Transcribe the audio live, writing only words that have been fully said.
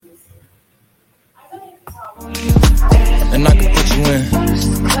And I can put you in.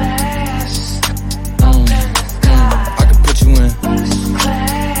 I can put you in.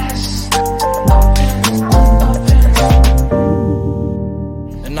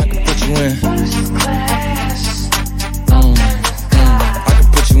 And I can put you in. I can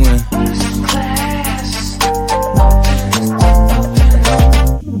put you in.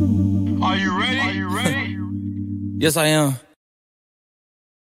 Are you ready? Yes, I am.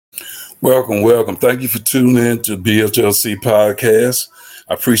 Welcome. Thank you for tuning in to BHLC podcast.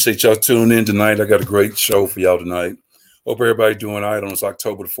 I appreciate y'all tuning in tonight. I got a great show for y'all tonight. Hope everybody doing all right on this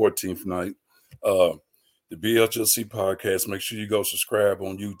October the 14th night. The BHLC podcast. Make sure you go subscribe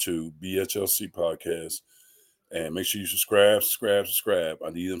on YouTube, BHLC podcast. And make sure you subscribe. I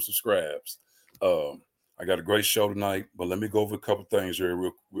need them subscribes. I got a great show tonight, but let me go over a couple things here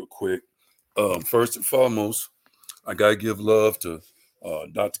real quick. First and foremost, I got to give love to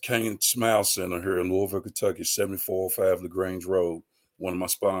Dr. Kane Smile Center here in Louisville, Kentucky, 7405 LaGrange Road, one of my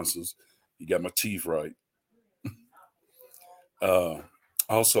sponsors. He got my teeth right.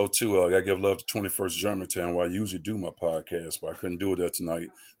 Also, too, I got to give love to 21st Germantown, where I usually do my podcast, but I couldn't do it there tonight.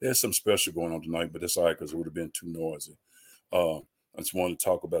 There's something special going on tonight, but that's all right because it would have been too noisy. I just wanted to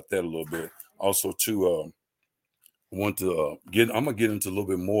talk about that a little bit. Also, too, I'm going to get into a little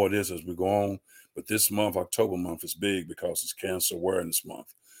bit more of this as we go on. But this month, October month, is big because it's Cancer Awareness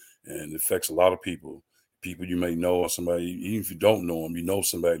Month, and it affects a lot of people. People you may know, or somebody, even if you don't know them, you know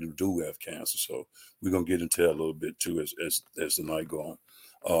somebody who do have cancer. So we're gonna get into that a little bit too as the night go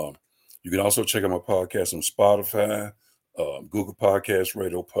on. You can also check out my podcast on Spotify, Google Podcasts,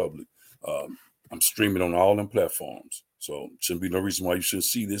 Radio Public. I'm streaming on all them platforms, so shouldn't be no reason why you shouldn't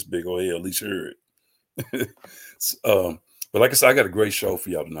see this big old head, at least hear it. But like I said, I got a great show for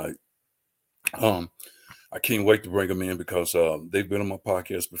y'all tonight. I can't wait to bring them in because they've been on my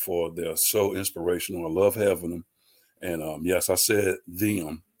podcast before. They're so inspirational. I love having them. And yes, I said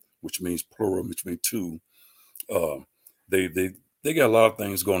them, which means plural, which means two. They got a lot of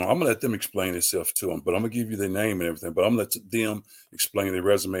things going on. I'm gonna let them explain themselves to them, but I'm gonna give you their name and everything. But I'm gonna let them explain their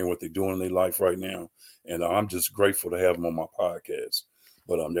resume and what they're doing in their life right now. And I'm just grateful to have them on my podcast.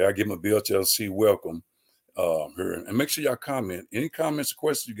 But there, I give them a BHLC welcome. Here, and make sure y'all comment. Any comments or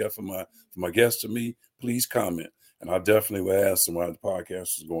questions you got for my guests to me, please comment. And I definitely will ask them while the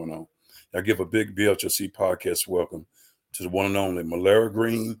podcast is going on. I give a big BHLC podcast welcome to the one and only Malera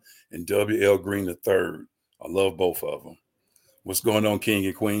Green and W.L. Green III. I love both of them. What's going on, King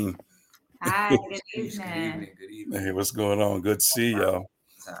and Queen? Hi, good evening. Good evening. Hey, what's going on? Good to see y'all.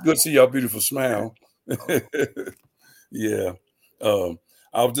 Good to see y'all. Beautiful smile. Yeah.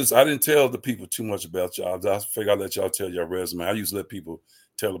 I didn't tell the people too much about y'all. I figured I'd let y'all tell your resume. I usually let people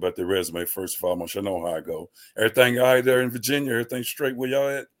tell about their resume first of all. I'm sure know how I go. Everything all right there in Virginia? Everything straight where y'all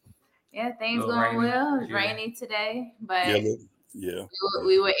at? Yeah, things going well. It's rainy today, but yeah.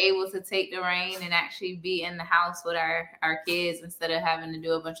 We were able to take the rain and actually be in the house with our kids instead of having to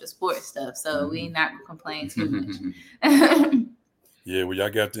do a bunch of sports stuff. So we not gonna complain too much. Yeah, well, y'all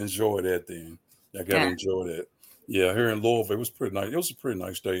got to enjoy that then. Y'all got to enjoy that. Yeah, here in Louisville, it was pretty nice. It was a pretty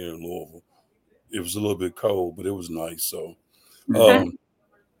nice day here in Louisville. It was a little bit cold, but it was nice. So,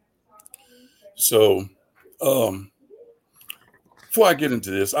 before I get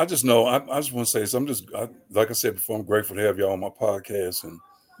into this, I just know I just want to say, like I said before, I'm grateful to have y'all on my podcast,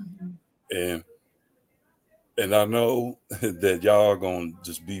 and I know that y'all are going to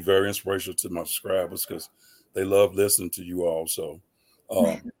just be very inspirational to my subscribers because they love listening to you all. So,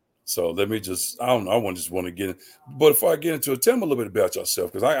 so let me just, I don't know, I just want to get in. But before I get into it, tell me a little bit about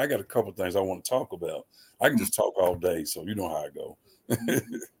yourself, because I got a couple of things I want to talk about. I can just talk all day, so you know how I go.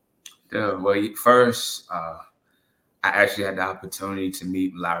 Well, first, I actually had the opportunity to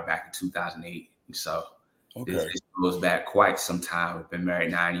meet Larry back in 2008. So this goes back quite some time. We've been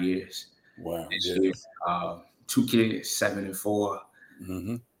married 9 years. Wow. She's 2 kids, 7 and 4.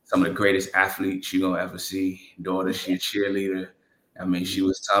 Mm-hmm. Some of the greatest athletes you're going to ever see. Daughter, she's a cheerleader. I mean, she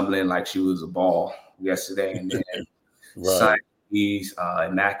was tumbling like she was a ball yesterday. And then son, he's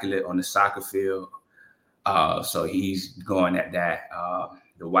immaculate on the soccer field. So he's going at that.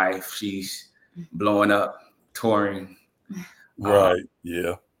 The wife, she's blowing up, touring. Right.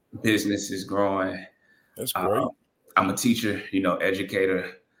 Yeah. Business is growing. That's great. I'm a teacher,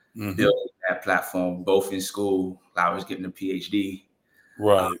 educator, building that platform, both in school. I was getting a PhD.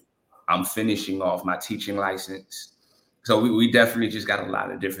 Right. I'm finishing off my teaching license. So we definitely just got a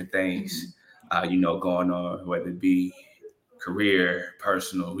lot of different things, going on, whether it be career,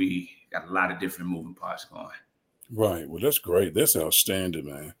 personal. We got a lot of different moving parts going. Right. Well, that's great. That's outstanding,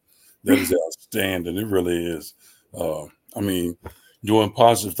 man. That is outstanding. It really is. I mean, doing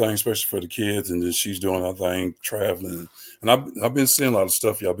positive things, especially for the kids, and then she's doing her thing, traveling. And I've been seeing a lot of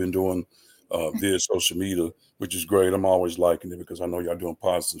stuff y'all been doing via social media, which is great. I'm always liking it because I know y'all doing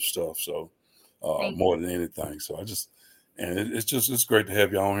positive stuff. So more than anything. So it's great to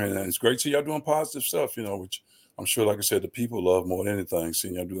have y'all on here, and it's great to see y'all doing positive stuff. Which I'm sure, like I said, the people love more than anything,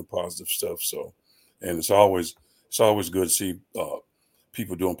 seeing y'all doing positive stuff. So, and it's always good to see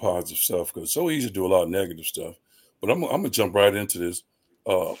people doing positive stuff because it's so easy to do a lot of negative stuff. But I'm gonna jump right into this.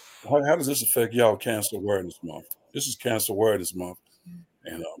 How does this affect y'all Cancer Awareness Month? This is Cancer Awareness Month,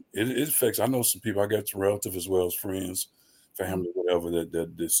 and it affects. I know some people. I got some relatives as well as friends, family, whatever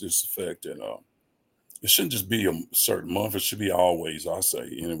that this affect, and it shouldn't just be a certain month. It should be always. I say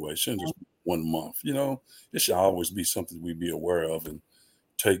anyway. It shouldn't just be 1 month. It should always be something we be aware of and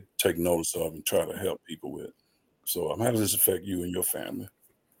take notice of and try to help people with. So, how does this affect you and your family?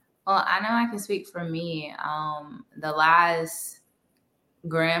 Well, I know I can speak for me. The last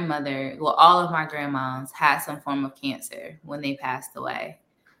grandmother, well, all of my grandmas had some form of cancer when they passed away.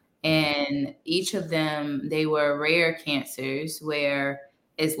 And each of them, they were rare cancers where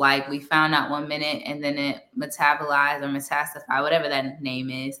it's like we found out 1 minute and then it metabolized or metastafied, whatever that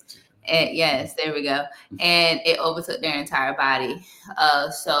name is. And yes, there we go. And it overtook their entire body.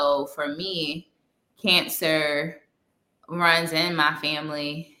 So for me, cancer runs in my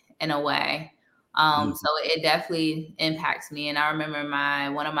family in a way. So it definitely impacts me. And I remember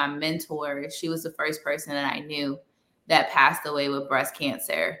one of my mentors, she was the first person that I knew that passed away with breast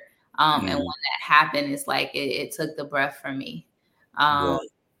cancer. And when that happened, it's like it took the breath from me.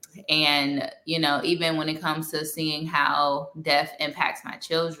 And, even when it comes to seeing how death impacts my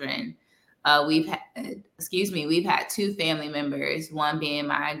children, we've had 2 family members, one being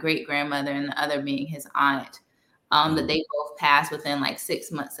my great grandmother and the other being his aunt, that they both passed within like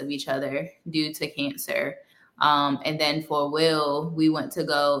 6 months of each other due to cancer. And then for Will, we went to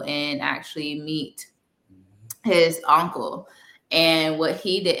go and actually meet his uncle. And what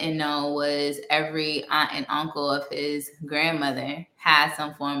he didn't know was every aunt and uncle of his grandmother had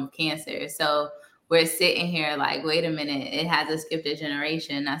some form of cancer. So we're sitting here like, wait a minute, it hasn't skipped a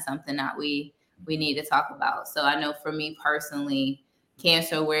generation. That's something that we need to talk about. So I know for me personally,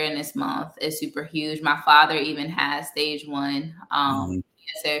 Cancer Awareness Month is super huge. My father even has stage 1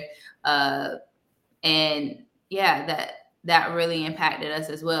 cancer. And yeah, that really impacted us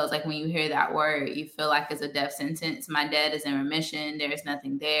as well. It's like when you hear that word, you feel like it's a death sentence. My dad is in remission. There's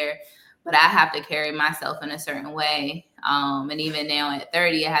nothing there. But I have to carry myself in a certain way. And even now at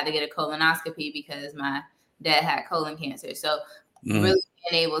 30, I had to get a colonoscopy because my dad had colon cancer. So really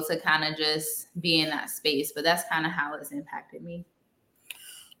being able to kind of just be in that space. But that's kind of how it's impacted me.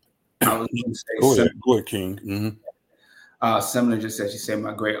 I was going to say go ahead, King. Similar just as you said,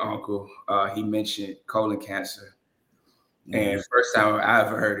 my great uncle, he mentioned colon cancer. And first time I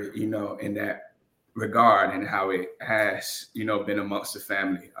ever heard it, in that regard and how it has, been amongst the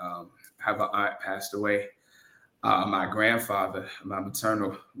family. Have an aunt passed away. My grandfather, my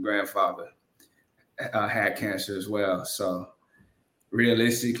maternal grandfather, had cancer as well. So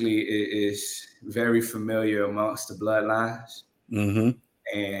realistically, it is very familiar amongst the bloodlines.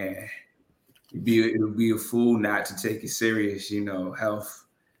 And it would be a fool not to take it serious, health,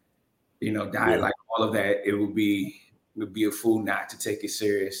 diet, like all of that. It would be a fool not to take it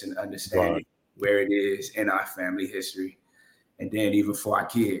serious and understand where it is in our family history. And then even for our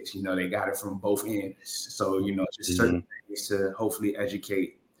kids, they got it from both ends. So, just certain things to hopefully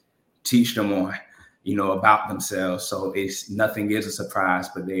educate, teach them on, about themselves. So nothing is a surprise,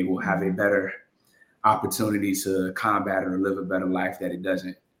 but they will have a better opportunity to combat or live a better life that it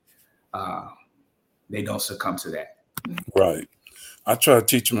doesn't. They don't succumb to that. Right. I try to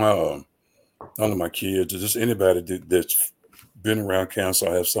teach none of my kids, or just anybody that's been around cancer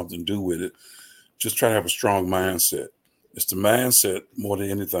or have something to do with it, just try to have a strong mindset. It's the mindset more than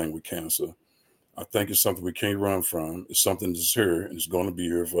anything with cancer. I think it's something we can't run from. It's something that's here and it's going to be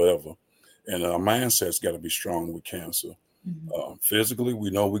here forever. And our mindset's got to be strong with cancer. Physically, we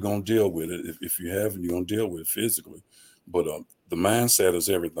know we're going to deal with it. If you haven't, you're going to deal with it physically. But the mindset is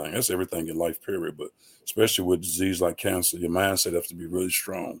everything. That's everything in life, period. But especially with disease like cancer, your mindset has to be really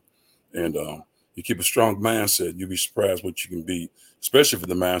strong. And you keep a strong mindset, you'll be surprised what you can be, especially if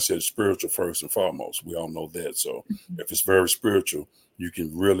the mindset is spiritual first and foremost. We all know that. So if it's very spiritual, you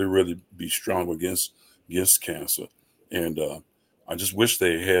can really, really be strong against cancer. And I just wish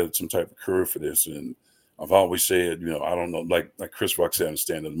they had some type of cure for this. And I've always said, I don't know, like Chris Rock said, I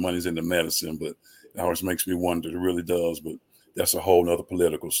understand that the money's in the medicine, but it always makes me wonder. It really does. But that's a whole nother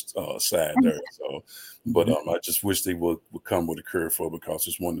political side there. So, but I just wish they would come with a cure for it, because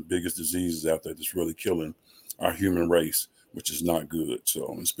it's one of the biggest diseases out there that's really killing our human race. which is not good.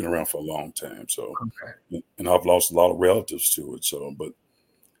 So it's been around for a long time. So, Okay. and I've lost a lot of relatives to it. So, but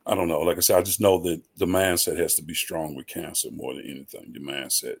I don't know. Like I said, I just know that the mindset has to be strong with cancer more than anything, the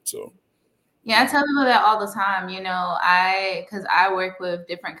mindset. So, yeah, I tell people that all the time, because I work with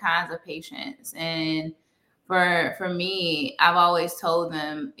different kinds of patients. And for me, I've always told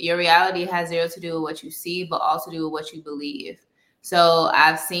them your reality has zero to do with what you see, but also do with what you believe. So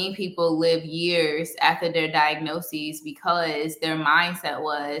I've seen people live years after their diagnoses because their mindset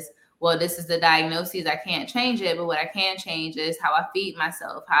was, well, this is the diagnosis. I can't change it. But what I can change is how I feed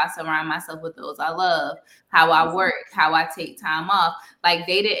myself, how I surround myself with those I love, how I work, how I take time off. Like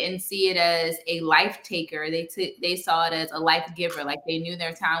they didn't see it as a life taker. They saw it as a life giver. Like they knew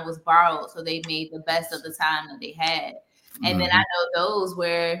their time was borrowed. So they made the best of the time that they had. And then I know those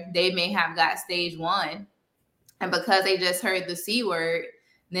where they may have got stage 1. And because they just heard the C word,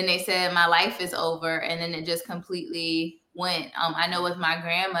 then they said, my life is over. And then it just completely went. I know with my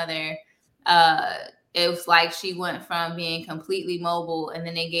grandmother, it was like she went from being completely mobile and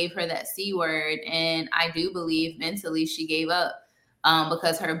then they gave her that C word. And I do believe mentally she gave up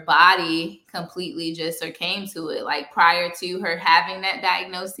because her body completely just succumbed to it. Like prior to her having that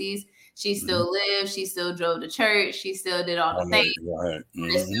diagnosis, she still lived. She still drove to church. She still did all the things. Right.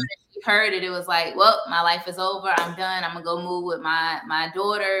 As soon as she heard it, it was like, well, my life is over. I'm done. I'm going to go move with my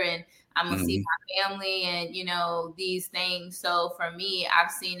daughter and I'm going to see my family and, these things. So for me, I've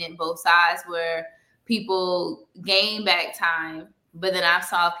seen it both sides where people gain back time, but then I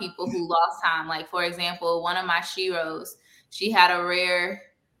saw people who lost time. Like, for example, one of my sheroes, she had a rare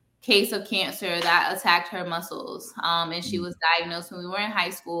case of cancer that attacked her muscles. And she was diagnosed when we were in high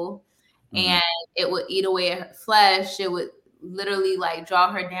school. And it would eat away at her flesh. It would literally like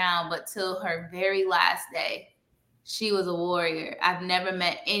draw her down. But till her very last day, she was a warrior. I've never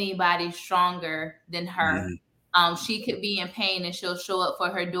met anybody stronger than her. She could be in pain and she'll show up for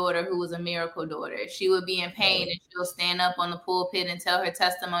her daughter, who was a miracle daughter. She would be in pain and she'll stand up on the pulpit and tell her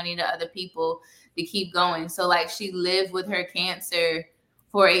testimony to other people to keep going. So like she lived with her cancer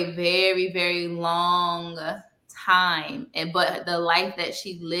for a very, very long time. But the life that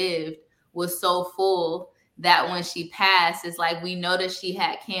she lived was so full that when she passed, it's like we know that she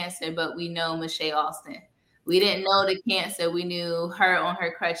had cancer, but we know Michelle Austin. We didn't know the cancer. We knew her on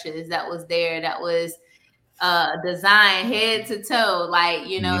her crutches that was there, that was designed head to toe. Like,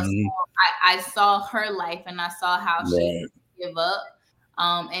 so I saw her life and I saw how she give up.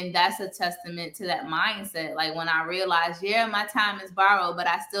 And that's a testament to that mindset. Like when I realized, yeah, my time is borrowed, but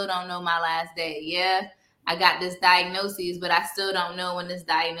I still don't know my last day. Yeah, I got this diagnosis, but I still don't know when this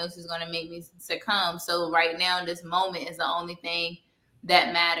diagnosis is going to make me succumb. So right now, this moment is the only thing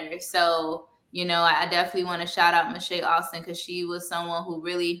that matters. So, I definitely want to shout out Michelle Austin because she was someone who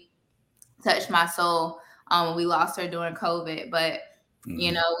really touched my soul. We lost her during COVID, but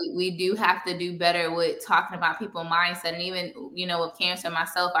we do have to do better with talking about people's mindset. And even, with cancer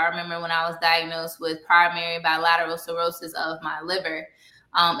myself, I remember when I was diagnosed with primary bilateral cirrhosis of my liver.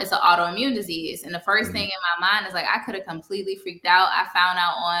 It's an autoimmune disease. And the first thing in my mind is like, I could have completely freaked out. I found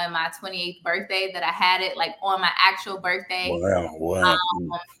out on my 28th birthday that I had it, like on my actual birthday. Wow.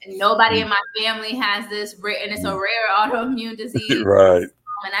 Nobody in my family has this, and it's a rare autoimmune disease. Right.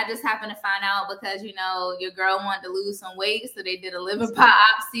 And I just happened to find out because, your girl wanted to lose some weight. So they did a liver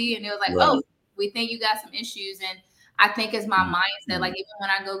biopsy and it was like, oh, we think you got some issues. And I think it's my mindset. Like even when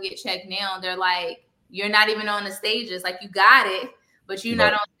I go get checked now, they're like, you're not even on the stages. Like you got it, but you're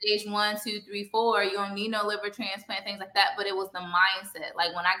not on stage 1, 2, 3, 4. You don't need no liver transplant, things like that. But it was the mindset.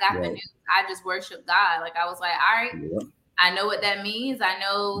 Like when I got the news, I just worshiped God. Like I was like, all right, I know what that means. I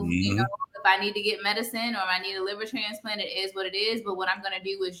know, if I need to get medicine or if I need a liver transplant, it is what it is. But what I'm going to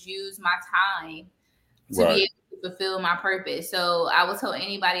do is use my time to be able to fulfill my purpose. So I will tell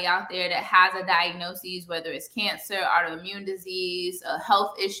anybody out there that has a diagnosis, whether it's cancer, autoimmune disease, a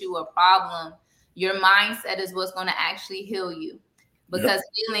health issue, or problem, your mindset is what's going to actually heal you. Because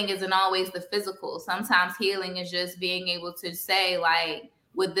healing isn't always the physical. Sometimes healing is just being able to say, like,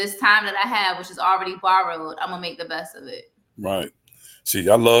 with this time that I have, which is already borrowed, I'm going to make the best of it. Right. See,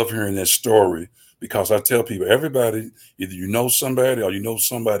 I love hearing that story because I tell people, everybody, either you know somebody or you know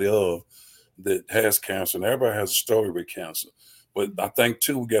somebody of that has cancer, and everybody has a story with cancer. But I think,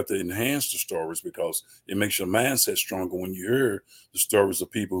 too, we got to enhance the stories because it makes your mindset stronger when you hear the stories of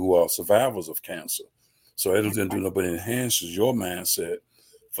people who are survivors of cancer. So it doesn't do nothing but enhances your mindset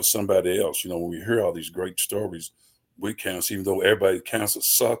for somebody else. When we hear all these great stories with cancer, even though everybody cancer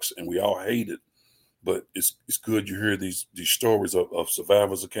sucks and we all hate it, but it's good you hear these stories of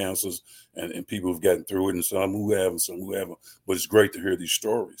survivors of cancers and people who've gotten through it, and some who haven't, some who haven't. But it's great to hear these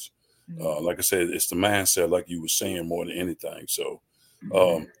stories. Like I said, it's the mindset, like you were saying, more than anything. So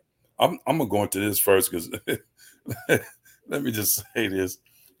I'm gonna go into this first because let me just say this,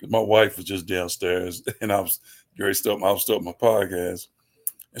 because my wife was just downstairs and I was starting my podcast,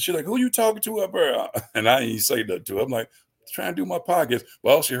 and she's like, "Who you talking to up there?" And I ain't say that to her. I'm like, "Trying to do my podcast."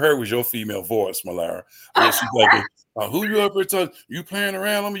 Well, all she heard was your female voice, Malara. And she's like, "Who you up there talking? You playing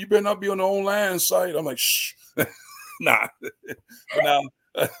around? I mean, you better not be on the online site." I'm like, "Shh, nah." But now,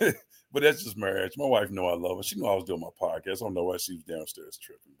 but that's just marriage. My wife know I love her. She know I was doing my podcast. I don't know why she was downstairs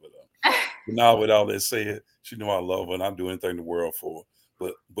tripping, but now with all that said, she know I love her and I'd do anything in the world for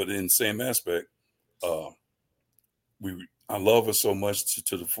her. But in the same aspect, I love her so much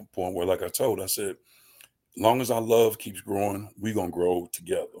to the point where, like I said, as long as our love keeps growing, we're gonna grow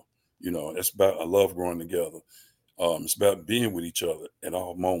together. It's about I love growing together. It's about being with each other at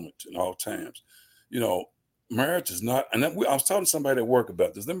all moments and all times. Marriage is not, and I was talking to somebody at work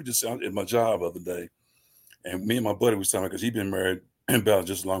about this. Let me just say, at my job the other day, and me and my buddy was talking because he's been married about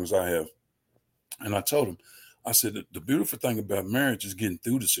just as long as I have. And I told him, I said, the beautiful thing about marriage is getting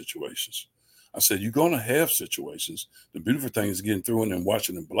through the situations. I said, you're going to have situations. The beautiful thing is getting through them and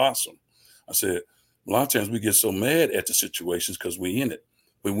watching them blossom. I said, a lot of times we get so mad at the situations because we're in it.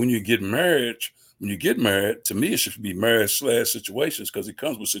 But when you get married, to me, it should be marriage/situations because it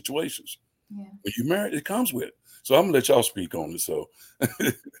comes with situations. Yeah. When you married, it comes with it. So I'm going to let y'all speak on this. So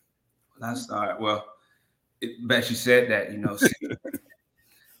Let's start. Well, bet you said that,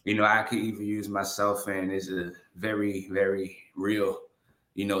 I could even use myself, and it's a very, very real,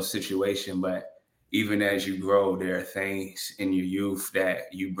 situation. But even as you grow, there are things in your youth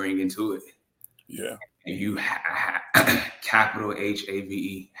that you bring into it. Yeah. And you capital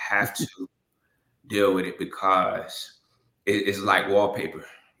HAVE have to deal with it because it's like wallpaper.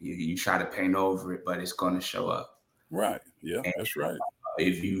 You try to paint over it, but it's going to show up. Right. Yeah, And that's right.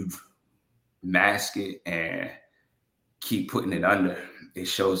 if you mask it and keep putting it under, it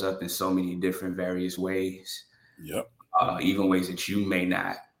shows up in so many different various ways. Yep. Even ways that you may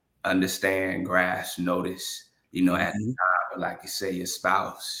not understand, grasp, notice, at the time. But like you say, your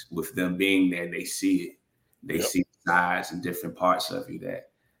spouse, with them being there, they see it. They see sides and different parts of you that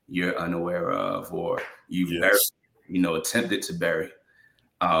you're unaware of, or you buried, attempted to bury.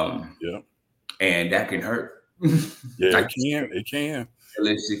 And that can hurt. Yeah, it can.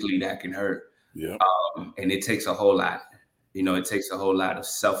 Realistically, that can hurt. Yeah. And it takes a whole lot. It takes a whole lot of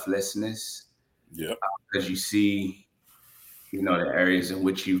selflessness. Yeah. Because you see, the areas in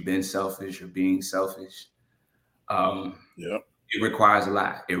which you've been selfish or being selfish. It requires a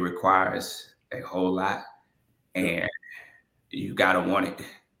lot. It requires a whole lot. And you got to want it.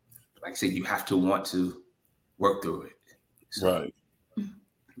 Like I said, you have to want to work through it. So. Right.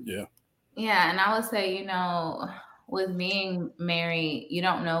 Yeah. Yeah. And I would say, with being married, you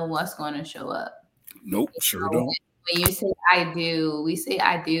don't know what's going to show up. Nope, sure don't. When you say I do, we say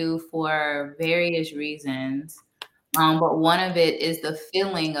I do for various reasons. But one of it is the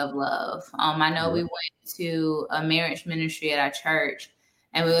feeling of love. I know we went to a marriage ministry at our church,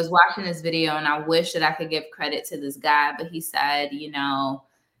 and we was watching this video, and I wish that I could give credit to this guy, but he said,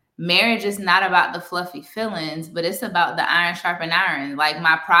 marriage is not about the fluffy feelings, but it's about the iron sharpen iron. Like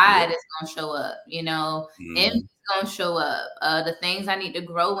my pride is going to show up, envy is going to show up. The things I need to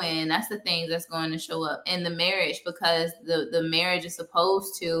grow in, that's the things that's going to show up in the marriage, because the marriage is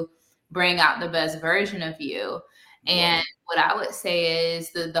supposed to bring out the best version of you. And what I would say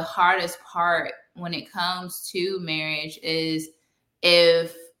is the hardest part when it comes to marriage is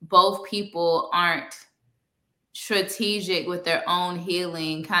if both people aren't strategic with their own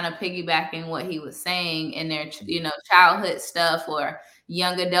healing, kind of piggybacking what he was saying in their, childhood stuff or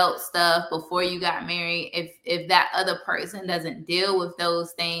young adult stuff before you got married. If that other person doesn't deal with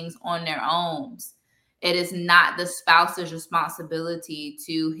those things on their own, it is not the spouse's responsibility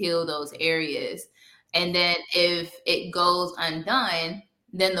to heal those areas. And then if it goes undone,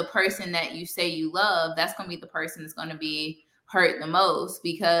 then the person that you say you love, that's going to be the person that's going to be hurt the most,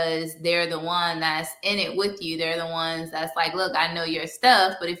 because they're the one that's in it with you. They're the ones that's like, look, I know your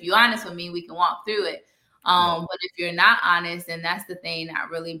stuff, but if you're honest with me, we can walk through it. But if you're not honest, then that's the thing that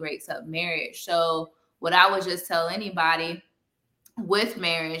really breaks up marriage. So what I would just tell anybody with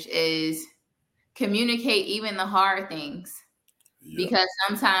marriage is communicate even the hard things. Because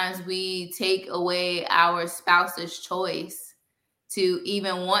sometimes we take away our spouse's choice to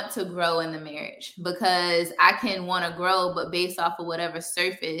even want to grow in the marriage, because I can want to grow, but based off of whatever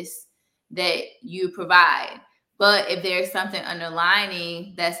surface that you provide. But if there's something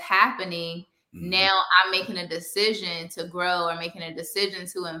underlining that's happening, now I'm making a decision to grow or making a decision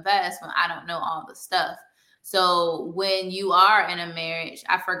to invest when I don't know all the stuff. So when you are in a marriage,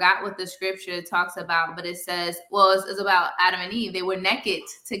 I forgot what the scripture talks about, but it says, well, it's about Adam and Eve. They were naked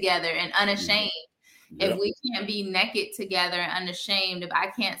together and unashamed. Yeah. If we can't be naked together and unashamed, if I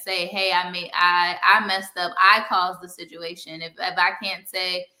can't say, hey, I messed up, I caused the situation. If I can't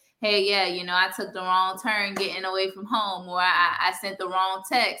say, hey, yeah, I took the wrong turn getting away from home, or I sent the wrong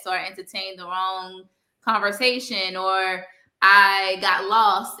text, or I entertained the wrong conversation, or I got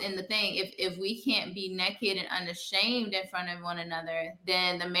lost in the thing. If we can't be naked and unashamed in front of one another,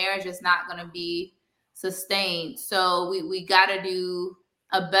 then the marriage is not going to be sustained. So we got to do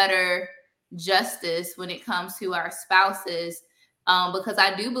a better justice when it comes to our spouses, because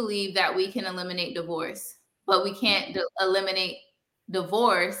I do believe that we can eliminate divorce, but we can't eliminate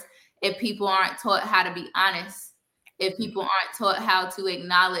divorce if people aren't taught how to be honest, if people aren't taught how to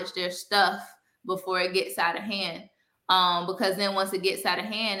acknowledge their stuff before it gets out of hand. Because then once it gets out of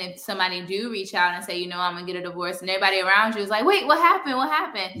hand, if somebody do reach out and say, I'm gonna get a divorce, and everybody around you is like, wait, what happened? What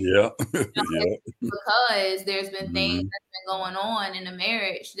happened? Yeah. Yeah. Because there's been things that's been going on in a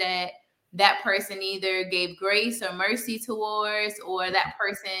marriage that person either gave grace or mercy towards, or that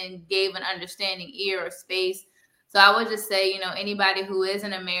person gave an understanding ear or space. So I would just say, anybody who is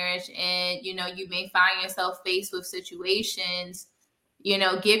in a marriage and, you may find yourself faced with situations,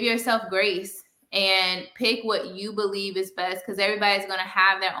 give yourself grace and pick what you believe is best, because everybody's going to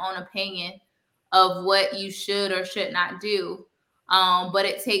have their own opinion of what you should or should not do. But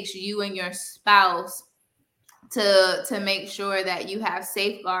it takes you and your spouse to make sure that you have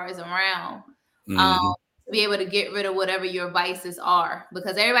safeguards around, to be able to get rid of whatever your vices are,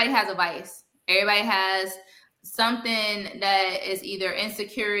 because everybody has a vice. Everybody has something that is either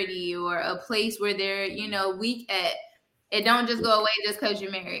insecurity or a place where they're, weak at. It don't just go away just because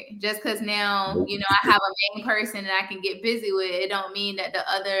you're married. Just because now, I have a main person that I can get busy with, it don't mean that the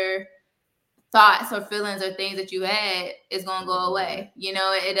other thoughts or feelings or things that you had is going to go away.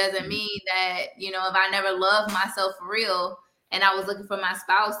 It doesn't mean that, if I never loved myself for real and I was looking for my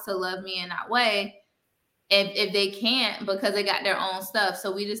spouse to love me in that way, if they can't, because they got their own stuff.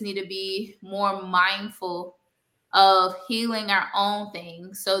 So we just need to be more mindful of healing our own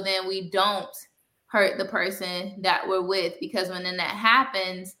things, so then we don't hurt the person that we're with, because when then that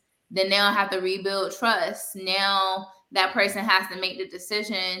happens, then they'll have to rebuild trust. Now that person has to make the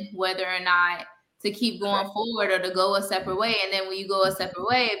decision whether or not to keep going forward or to go a separate way. And then when you go a separate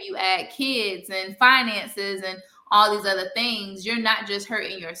way, if you add kids and finances and all these other things, you're not just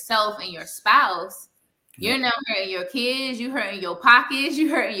hurting yourself and your spouse. You're now hurting your kids, you're hurting your pockets,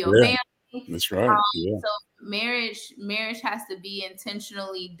 you're hurting your family. That's right. So marriage has to be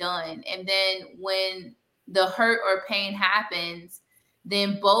intentionally done. And then when the hurt or pain happens,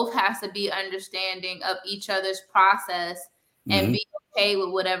 then both has to be understanding of each other's process and be okay with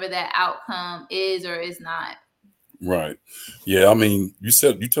whatever that outcome is or is not. Right. Yeah. I mean, you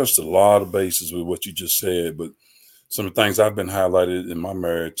touched a lot of bases with what you just said, but some of the things I've been highlighted in my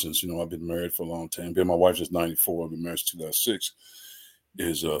marriage since, I've been married for a long time. My wife is 94. I've been married since 2006.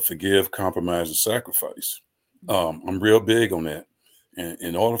 Is forgive, compromise, and sacrifice. I'm real big on that. And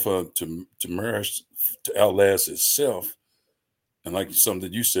in order for to marriage to outlast itself, and like something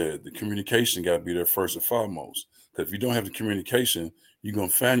that you said, the communication got to be there first and foremost. Because if you don't have the communication, you're gonna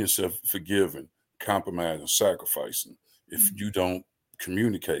find yourself forgiving, compromising, sacrificing if you don't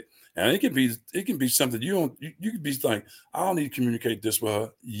communicate. And it can be something you could be like, I don't need to communicate this with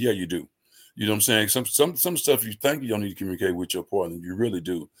her. Yeah, you do. You know what I'm saying? Some stuff you think you don't need to communicate with your partner, you really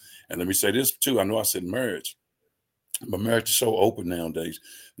do. And let me say this too. I know I said marriage, but marriage is so open nowadays.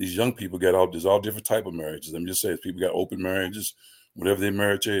 These young people there's all different type of marriages. Let me just say, people got open marriages, whatever their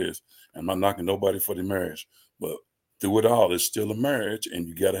marriage is. I'm not knocking nobody for their marriage, but through it all, it's still a marriage, and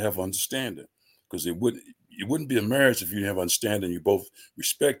you got to have understanding, because it wouldn't be a marriage if you didn't have understanding. You both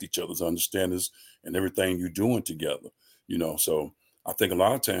respect each other's understandings and everything you're doing together. So I think a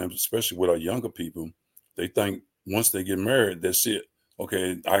lot of times, especially with our younger people, they think once they get married, that's it.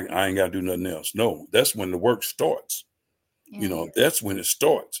 Okay, I ain't got to do nothing else. No, that's when the work starts. Yeah. That's when it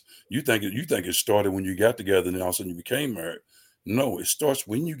starts. You think it started when you got together and then all of a sudden you became married. No, it starts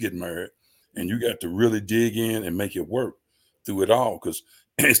when you get married, and you got to really dig in and make it work through it all, because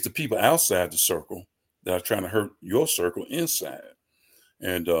it's the people outside the circle that are trying to hurt your circle inside.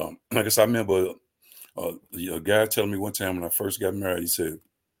 And I guess I remember a guy telling me one time when I first got married, he said,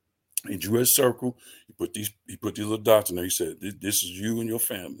 he drew his circle, he put these little dots in there. He said, this is you and your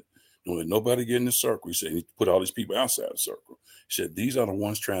family. Don't let nobody get in the circle. He said, he put all these people outside the circle. He said, these are the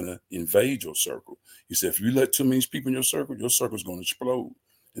ones trying to invade your circle. He said, if you let too many people in your circle's going to explode,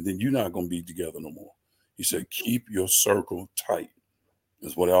 and then you're not going to be together no more. He said, keep your circle tight,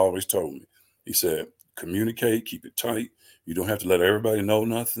 is what he always told me. He said, communicate, keep it tight. You don't have to let everybody know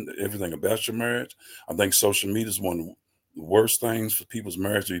everything about your marriage. I think social media is one of the worst things for people's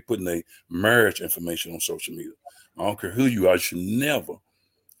marriage to be putting their marriage information on social media. I don't care who you are, you should never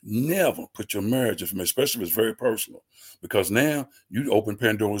put your marriage information, especially if it's very personal, because now you open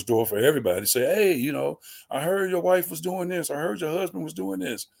Pandora's door for everybody to say, hey, I heard your wife was doing this. I heard your husband was doing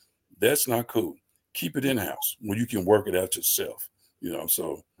this. That's not cool. Keep it in-house where you can work it out yourself,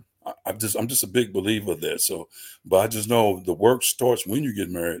 so I'm just a big believer of that. So, but I just know the work starts when you get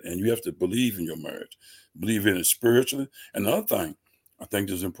married, and you have to believe in your marriage, believe in it spiritually. And another thing, I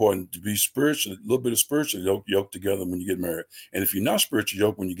think it's important to be spiritually, a little bit of spiritual yoked together when you get married. And if you're not spiritually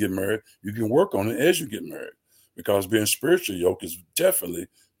yoked when you get married, you can work on it as you get married, because being spiritually yoked is definitely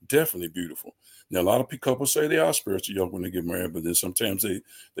beautiful. Now, a lot of couples say they are spiritually yoked when they get married, but then sometimes they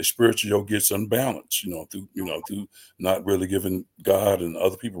spiritual yoke gets unbalanced, through not really giving God and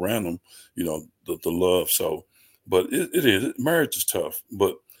other people around them, the love. So, but marriage is tough.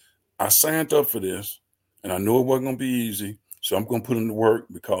 But I signed up for this, and I knew it wasn't going to be easy. So I'm going to put in the work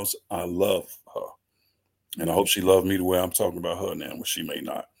because I love her. And I hope she loved me the way I'm talking about her now, which she may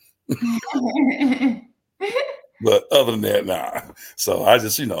not. But other than that, nah. So I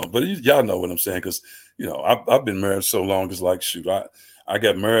just, but y'all know what I'm saying, because, I've been married so long. It's like, shoot, I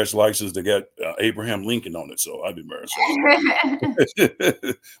got marriage license that got Abraham Lincoln on it. So I've been married so long.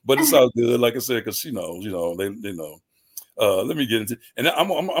 But it's all good, like I said, because they know. Let me get into, and I'm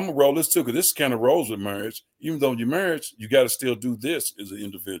gonna roll this too, because this kind of rolls with marriage. Even though you're married, you got to still do this as an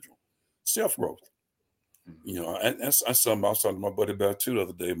individual, self growth. That's something I was talking to my buddy about too the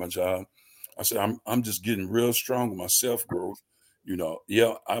other day at my job. I said I'm just getting real strong with my self growth.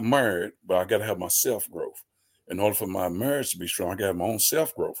 Yeah, I'm married, but I got to have my self growth. In order for my marriage to be strong, I got to have my own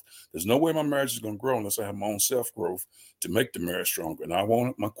self growth. There's no way my marriage is going to grow unless I have my own self growth to make the marriage stronger. And I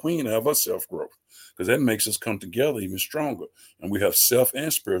want my queen to have her self growth, because that makes us come together even stronger. And we have self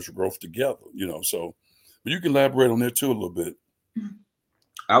and spiritual growth together, So, but you can elaborate on that too a little bit.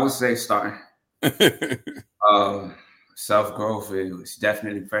 I would say starting. Self-growth is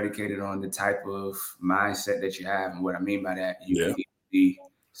definitely predicated on the type of mindset that you have. And what I mean by that, you can be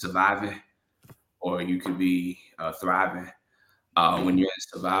surviving or you could be thriving. When you're in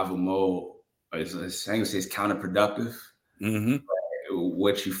survival mode, it's counterproductive. Mm-hmm.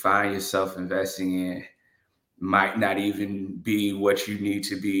 What you find yourself investing in might not even be what you need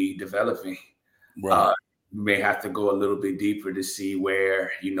to be developing. Right. You may have to go a little bit deeper to see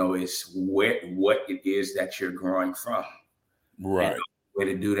where, it's what it is that you're growing from. Right. The way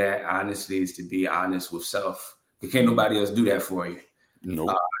to do that, honestly, is to be honest with self. Because can't nobody else do that for you.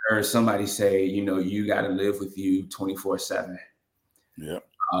 Nope. I heard somebody say, you got to live with you 24/7. Yeah.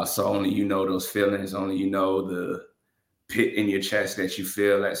 So only you know those feelings, only you know the pit in your chest that you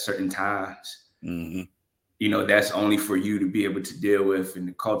feel at certain times. Mm-hmm. That's only for you to be able to deal with and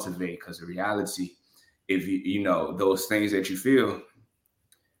to cultivate. Because the reality, if those things that you feel,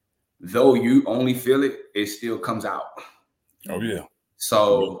 though you only feel it, it still comes out. Oh yeah.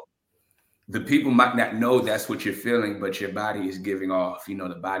 So the people might not know that's what you're feeling, but your body is giving off,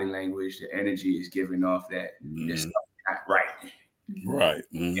 the body language, the energy is giving off that this stuff is not right. Right.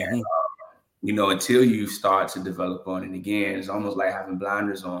 Mm-hmm. And, until you start to develop on it again, it's almost like having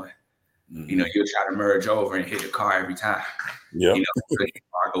blinders on. Mm-hmm. You'll try to merge over and hit the car every time. Yeah. Because you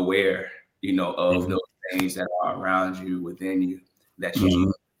are aware, of those things that are around you, within you, that you need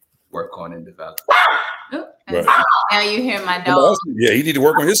to work on and develop. Right. Now you hear my dog. Yeah, he need to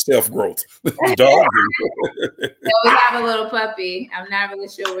work on his self growth. Dog. So we have a little puppy. I'm not really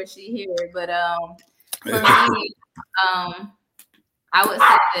sure what she hears, but for me, I would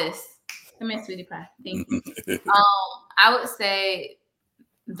say this. Come here, sweetie pie. Thank you. I would say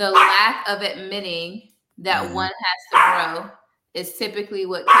the lack of admitting that one has to grow is typically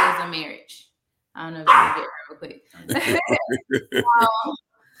what kills a marriage. I don't know if you can get her real quick.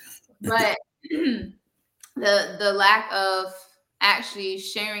 But the lack of actually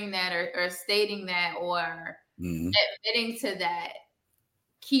sharing that or stating that or admitting to that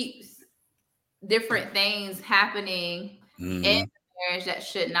keeps different things happening in the marriage that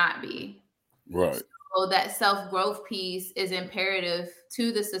should not be. Right. So that self-growth piece is imperative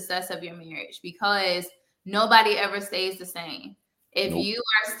to the success of your marriage, because nobody ever stays the same. If you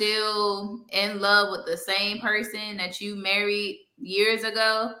are still in love with the same person that you married years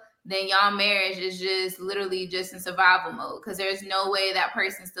ago, then y'all marriage is just literally just in survival mode, because there's no way that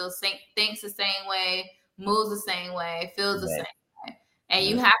person still thinks the same way, moves the same way, feels the same way. And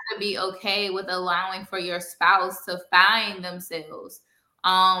you have to be okay with allowing for your spouse to find themselves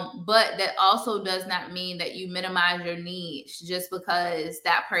But that also does not mean that you minimize your needs just because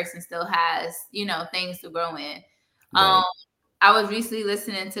that person still has, things to grow in. Right. I was recently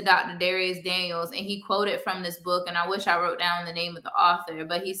listening to Dr. Darius Daniels, and he quoted from this book, and I wish I wrote down the name of the author,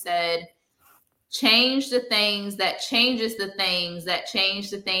 but he said, change the things that changes the things that change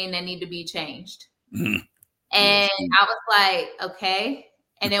the thing that need to be changed. Mm-hmm. And I was like, okay.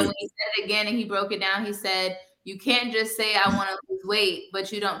 And then when he said it again and he broke it down, he said, you can't just say I want to lose weight,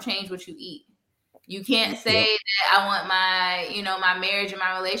 but you don't change what you eat. You can't say that I want my marriage and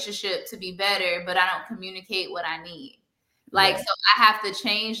my relationship to be better, but I don't communicate what I need. Like, so I have to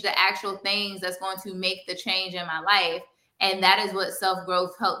change the actual things that's going to make the change in my life. And that is what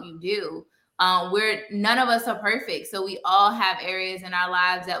self-growth help you do. None of us are perfect. So we all have areas in our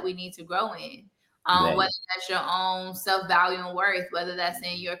lives that we need to grow in. Whether that's your own self-value and worth, whether that's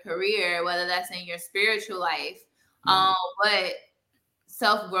in your career, whether that's in your spiritual life. But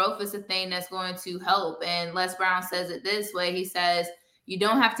self-growth is a thing that's going to help. And Les Brown says it this way. He says, you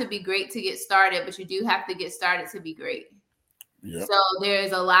don't have to be great to get started, but you do have to get started to be great. Yep. So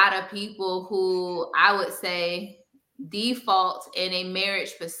there's a lot of people who I would say default in a marriage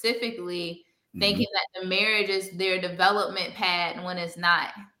specifically, thinking that the marriage is their development pad when it's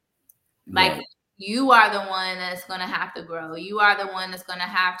not. Like, you are the one that's going to have to grow. You are the one that's going to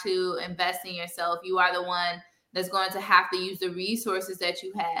have to invest in yourself. You are the one that's going to have to use the resources that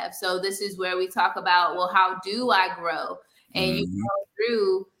you have. So this is where we talk about, well, how do I grow? And you go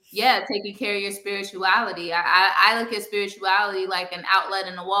through, taking care of your spirituality. I look at spirituality like an outlet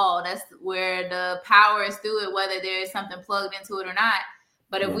in the wall. That's where the power is through it, whether there is something plugged into it or not.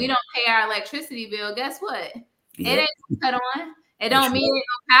 But if we don't pay our electricity bill, guess what? It ain't cut on. It don't mean there's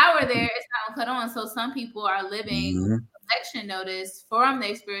no power there. It's not cut on. So some people are living election notice from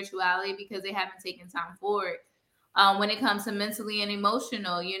their spirituality because they haven't taken time for it. When it comes to mentally and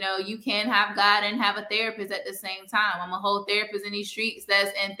emotional, you can have God and have a therapist at the same time. I'm a whole therapist in these streets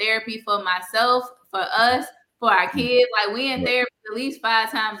that's in therapy for myself, for us, for our kids. Like, we in therapy at least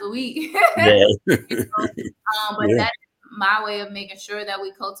 5 times a week. But that's my way of making sure that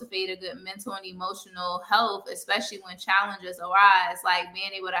we cultivate a good mental and emotional health, especially when challenges arise, like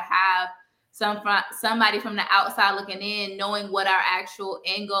being able to have somebody from the outside looking in, knowing what our actual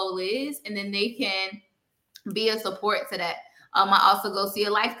end goal is, and then they can be a support to that. I also go see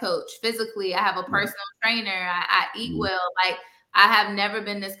a life coach. Physically, I have a personal trainer. I eat well. Like, I have never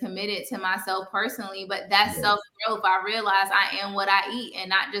been this committed to myself personally, but that's self-growth. I realize I am what I eat, and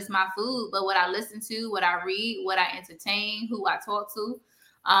not just my food, but what I listen to, what I read, what I entertain, who I talk to.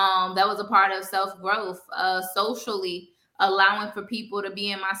 That was a part of self-growth. Socially, allowing for people to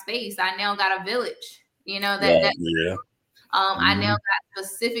be in my space. I now got a village, I now got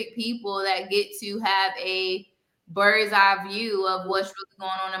specific people that get to have a bird's eye view of what's really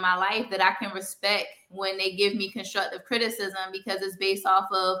going on in my life that I can respect when they give me constructive criticism, because it's based off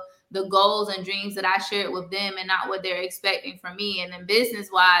of the goals and dreams that I shared with them and not what they're expecting from me. And then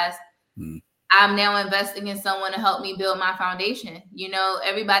business wise, I'm now investing in someone to help me build my foundation.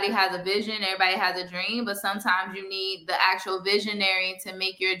 Everybody has a vision, everybody has a dream, but sometimes you need the actual visionary to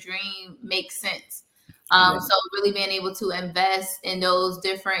make your dream make sense. So really being able to invest in those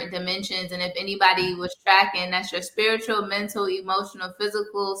different dimensions. And if anybody was tracking, that's your spiritual, mental, emotional,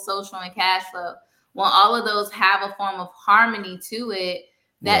 physical, social, and cash flow. When all of those have a form of harmony to it,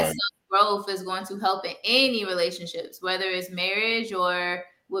 that self-growth is going to help in any relationships, whether it's marriage or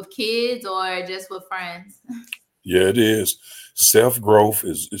with kids or just with friends. Yeah, it is. Self-growth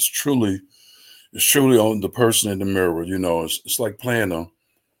is truly on the person in the mirror. It's like playing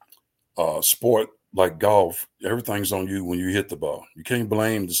a sport like golf. Everything's on you when you hit the ball. You can't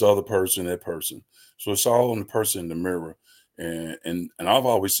blame this other person, that person. So it's all on the person in the mirror. And I've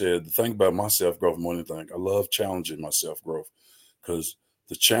always said, the thing about my self-growth more than anything, I love challenging my self-growth, because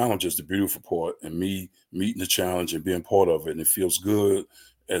the challenge is the beautiful part, and me meeting the challenge and being part of it. And it feels good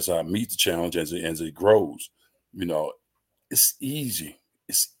as I meet the challenge, as it grows. It's easy.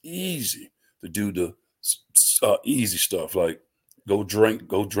 It's easy to do the easy stuff, like go drink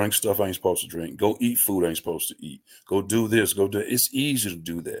stuff I ain't supposed to drink. Go eat food I ain't supposed to eat. Go do this, go do that. It's easy to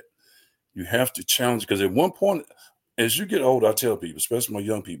do that. You have to challenge, because at one point, as you get older, I tell people, especially my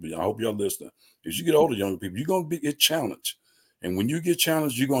young people, I hope y'all listening, as you get older, young people, you're going to get challenged. And when you get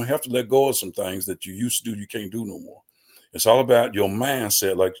challenged, you're going to have to let go of some things that you used to do, you can't do no more. It's all about your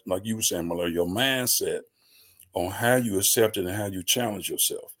mindset, like you were saying, Mallory, your mindset on how you accept it and how you challenge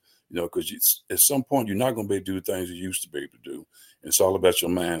yourself. Because at some point, you're not going to be able to do the things you used to be able to do. It's all about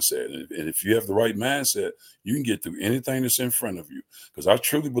your mindset. And if you have the right mindset, you can get through anything that's in front of you. Because I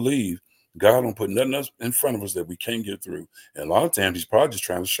truly believe God don't put nothing else in front of us that we can't get through. And a lot of times he's probably just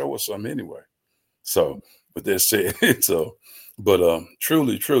trying to show us something anyway. So, but that said, but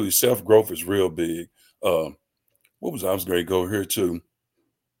truly, self-growth is real big. I was going to go here too,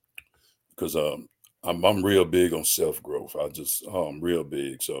 because I'm real big on self-growth. I'm real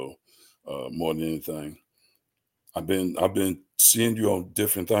big. So more than anything, I've been seeing you on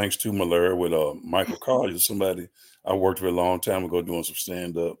different things too, Malaria, with Michael Collier, somebody I worked with a long time ago doing some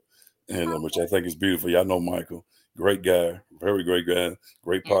stand-up, and which I think is beautiful. Y'all know Michael, great guy, very great guy,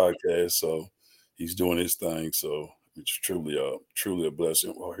 great podcast. So he's doing his thing. So it's truly a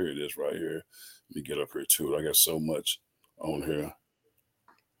blessing. Oh, here it is right here. Let me get up here too. I got so much on here.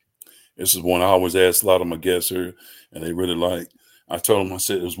 This is one I always ask a lot of my guests here, and they really like. I told them, I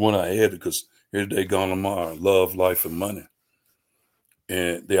said, it was one I added because here today, gone tomorrow, love, life, and money.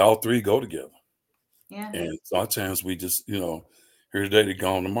 And they all three go together. Yeah. And sometimes we just, here today, they're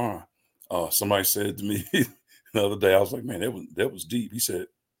gone tomorrow. Somebody said to me the other day, I was like, man, that was deep. He said,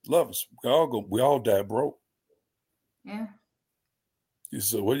 love us. We all die broke. Yeah. He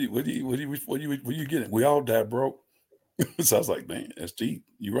said, what you getting? We all die broke. So I was like, man, that's deep.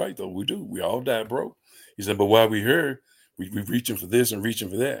 You're right, though. We do. We all die broke. He said, but while we're here, we're reaching for this and reaching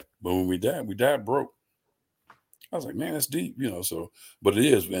for that. But when we die broke. I was like, man, that's deep, so, but it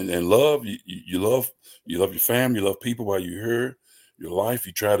is. And love, you love your family, you love people while you're here, your life,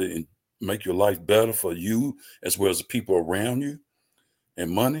 you try to make your life better for you as well as the people around you.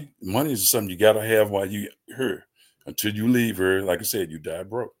 And money is something you got to have while you're here. Until you leave here, like I said, you die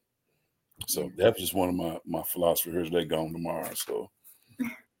broke. So that's just one of my philosophers here today, gone tomorrow. So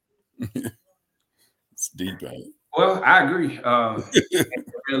it's deep, ain't it? Well, I agree.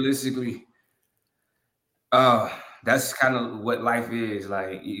 Realistically, that's kind of what life is.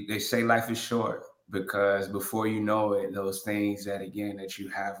 Like they say life is short because before you know it, those things that you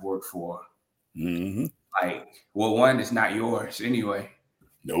have worked for, like, well, one, it's not yours anyway.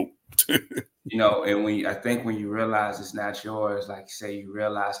 Nope. And I think when you realize it's not yours, like you say, you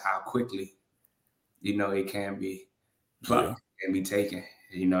realize how quickly, it can be plucked, can be taken,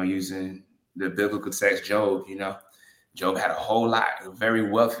 using the biblical text, Job, Job had a whole lot, a very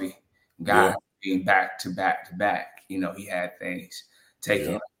wealthy guy being back to back to back. He had things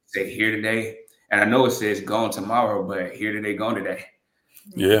taken, say here today. And I know it says gone tomorrow, but here today, gone today.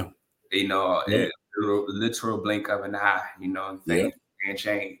 Yeah. Literal blink of an eye, and things can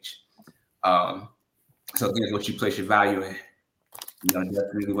change. So again, what you place your value in,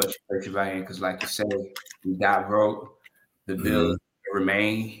 definitely what you place your value in. Because like you say, you die broke, the bills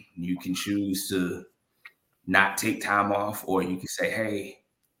remain. You can choose to not take time off, or you can say, hey,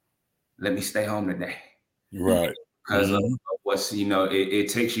 let me stay home today. Right. Because of what's, it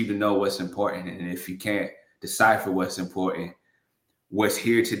takes you to know what's important. And if you can't decipher what's important, what's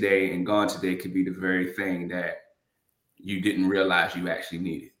here today and gone today could be the very thing that you didn't realize you actually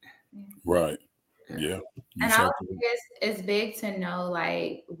needed. Right. Yeah. And I think it's big to know,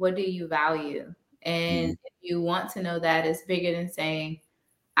 like, what do you value? And if you want to know that, it's bigger than saying,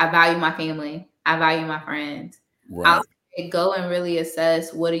 I value my family. I value my friends. Right. I'll say, go and really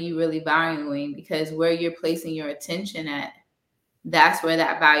assess what are you really valuing, because where you're placing your attention at, that's where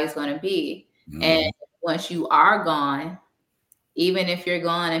that value is going to be. And once you are gone, even if you're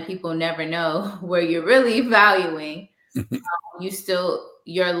gone and people never know where you're really valuing,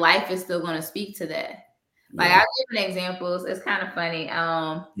 your life is still going to speak to that. Like, I'll give an example. It's kind of funny.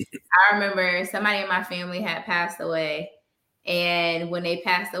 I remember somebody in my family had passed away, and when they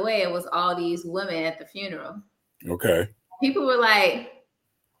passed away, it was all these women at the funeral. Okay. People were like,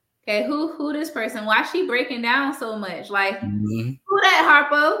 okay, who this person? Why is she breaking down so much? Like, who that,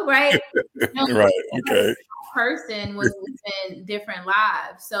 Harpo, right? Right. Okay. Person was living different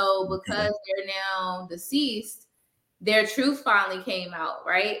lives. So because they're now deceased, their truth finally came out,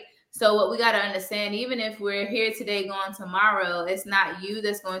 right? So what we got to understand, even if we're here today, gone tomorrow, it's not you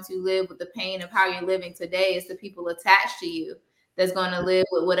that's going to live with the pain of how you're living today. It's the people attached to you that's going to live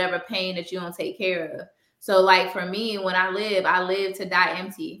with whatever pain that you don't take care of. So like for me, when I live to die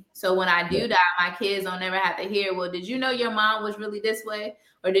empty. So when I do die, my kids don't ever have to hear, well, did you know your mom was really this way?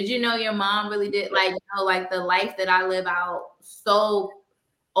 Or did you know your mom really did? Like, like the life that I live out so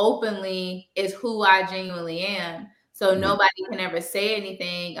openly is who I genuinely am. So nobody can ever say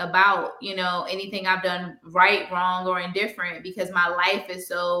anything about, anything I've done right, wrong, or indifferent, because my life is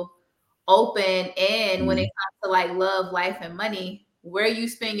so open. And when it comes to like love, life, and money, where you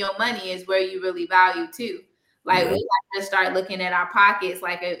spend your money is where you really value too. Like we have to start looking at our pockets.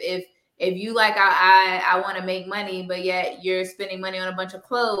 Like if you like, I want to make money, but yet you're spending money on a bunch of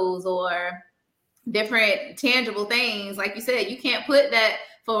clothes or different tangible things. Like you said, you can't put that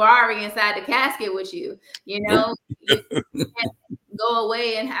Ferrari inside the casket with you. You know, you can't go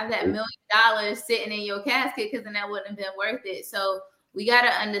away and have that $1 million sitting in your casket, because then that wouldn't have been worth it. So we got to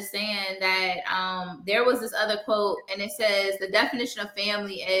understand that there was this other quote, and it says the definition of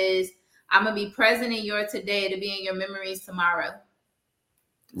family is, I'm going to be present in your today to be in your memories tomorrow.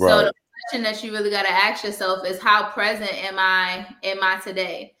 Right. So the question that you really got to ask yourself is, how present am I in my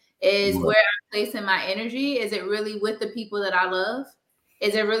today? Is where I'm placing my energy? Is it really with the people that I love?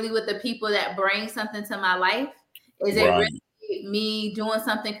 Is it really with the people that bring something to my life? Is it really me doing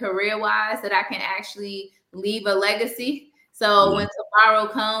something career-wise that I can actually leave a legacy? So when tomorrow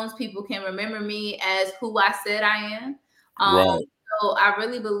comes, people can remember me as who I said I am. So I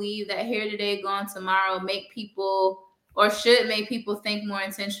really believe that here today, gone tomorrow, should make people think more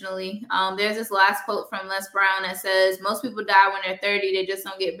intentionally. There's this last quote from Les Brown that says, most people die when they're 30, they just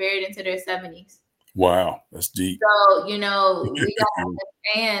don't get buried into their 70s. Wow, that's deep. So, we got to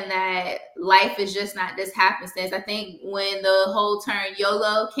understand that life is just not this happenstance. I think when the whole term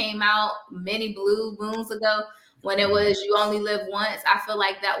YOLO came out many blue moons ago, when it was you only live once, I feel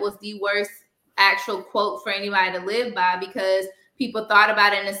like that was the worst actual quote for anybody to live by, because people thought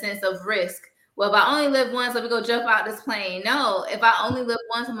about it in a sense of risk. Well, if I only live once, let me go jump out this plane. No, if I only live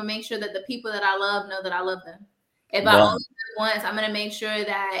once, I'm going to make sure that the people that I love know that I love them. If I only live once, I'm going to make sure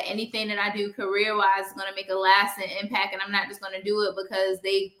that anything that I do career-wise is going to make a lasting impact, and I'm not just going to do it because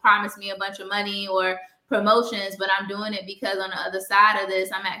they promised me a bunch of money or promotions, but I'm doing it because on the other side of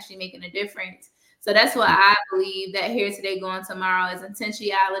this, I'm actually making a difference. So that's what I believe that here today, going tomorrow is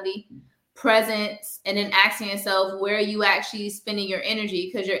intentionality, presence, and then asking yourself, where are you actually spending your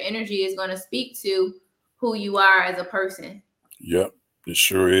energy? Because your energy is going to speak to who you are as a person. Yep, it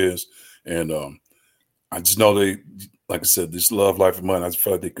sure is. And I just know like I said, this love, life, and money, I just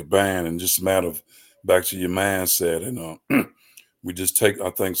feel like they combine, and just a matter of back to your mindset. And we just take, I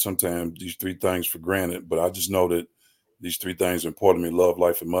think sometimes these three things for granted, but I just know that these three things are important to me: love,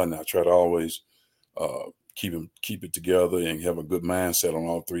 life, and money. I try to always keep it together and have a good mindset on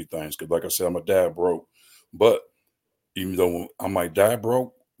all three things. Because like I said, I'm a dad broke, but even though I might die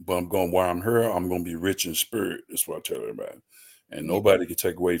broke, but while I'm here, I'm going to be rich in spirit. That's what I tell everybody. And nobody can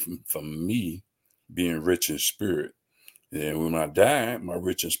take away from me being rich in spirit. And when I die, my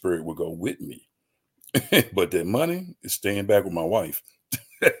rich in spirit will go with me. But that money is staying back with my wife.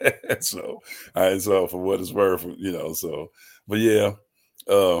 So for what it's worth, but yeah,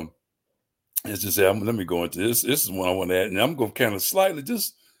 it's just, let me go into this. This is one I want to add, and I'm going to kind of slightly,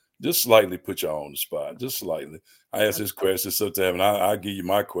 just slightly put y'all on the spot, just slightly. I ask this question sometimes, and I'll give you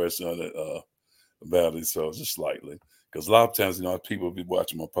my question on it, about it. So just slightly, because a lot of times, people will be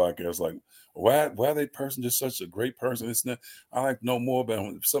watching my podcast like, why that person just such a great person? It's not. I like to know more about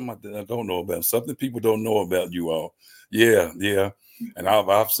him, something that I don't know about, something people don't know about you all. Yeah. And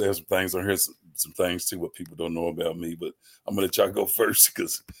I've said some things on here, some things too, what people don't know about me. But I'm gonna let y'all go first,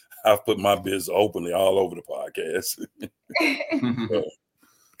 because I've put my business openly all over the podcast.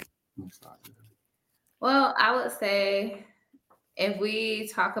 Well, I would say, if we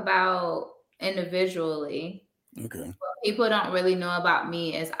talk about individually, what people don't really know about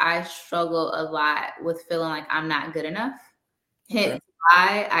me is I struggle a lot with feeling like I'm not good enough. Hence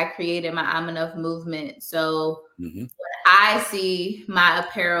why I created my I'm Enough movement. So when I see my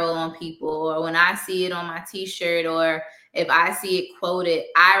apparel on people, or when I see it on my t-shirt, or if I see it quoted,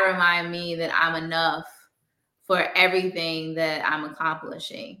 I remind me that I'm enough for everything that I'm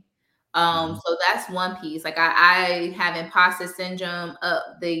accomplishing. So that's one piece. Like I have imposter syndrome up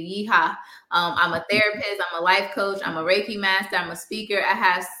the yeehaw. I'm a therapist, I'm a life coach, I'm a Reiki master, I'm a speaker.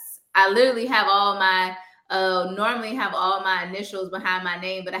 I literally have all my normally have all my initials behind my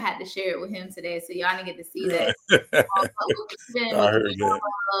name, but I had to share it with him today, so y'all didn't get to see that.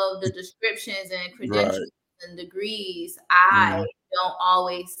 Of the descriptions and credentials and degrees, I don't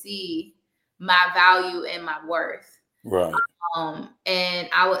always see my value and my worth. Right. And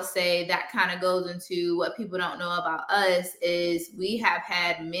I would say that kind of goes into what people don't know about us is we have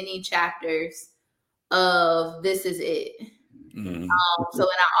had many chapters of this is it. So and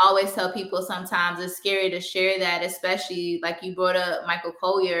I always tell people, sometimes it's scary to share that, especially like you brought up Michael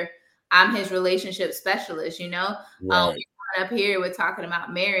Collier. I'm his relationship specialist, up here, we're talking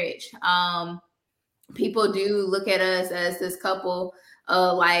about marriage. People do look at us as this couple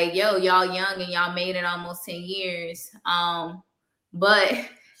like, yo, y'all young and y'all made it almost 10 years. But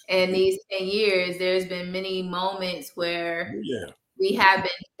in these 10 years, there's been many moments where we have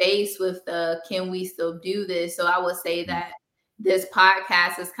been faced with can we still do this? So I would say that this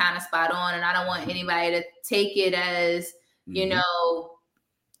podcast is kind of spot on, and I don't want anybody to take it as,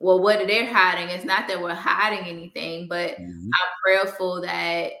 well, what they're hiding. It's not that we're hiding anything, but I'm prayerful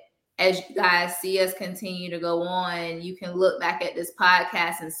that as you guys see us continue to go on, you can look back at this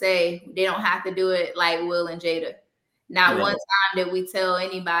podcast and say they don't have to do it like Will and Jada. Not one time did we tell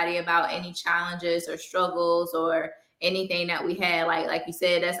anybody about any challenges or struggles or anything that we had. Like you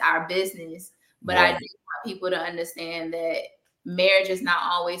said, that's our business. But I do want people to understand that marriage is not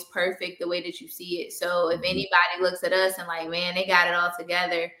always perfect the way that you see it. So if anybody looks at us and like, man, they got it all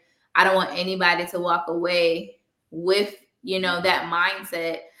together, I don't want anybody to walk away with, that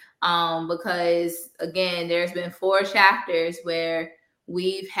mindset. Because again, there's been 4 chapters where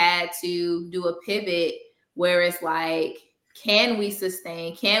we've had to do a pivot where it's like, can we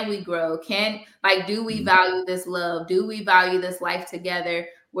sustain? Can we grow? Do we value this love? Do we value this life together?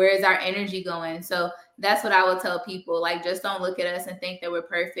 Where is our energy going? So that's what I would tell people. Like, just don't look at us and think that we're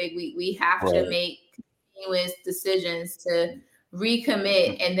perfect. We have to make continuous decisions to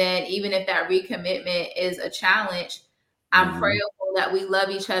recommit. And then even if that recommitment is a challenge, I'm prayerful that we love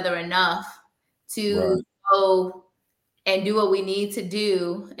each other enough to go and do what we need to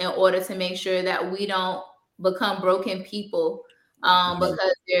do in order to make sure that we don't become broken people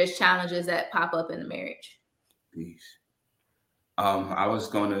because there's challenges that pop up in the marriage. Peace. I was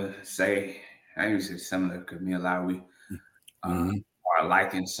going to say, I used to say similar because me and Lowry are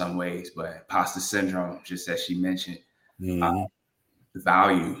alike in some ways, but imposter syndrome, just as she mentioned,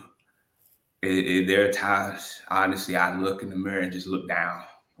 value. There are times, honestly, I look in the mirror and just look down.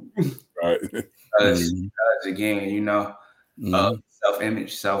 Right. Because again,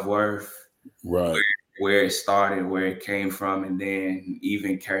 self-image, self-worth, where it started, where it came from, and then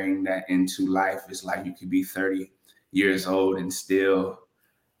even carrying that into life. It's like you could be 30 years old and still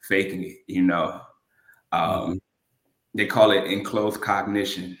faking it, They call it enclosed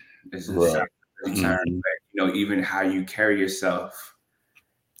cognition. This is a term, but, even how you carry yourself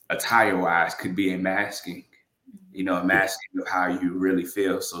attire-wise could be a masking of how you really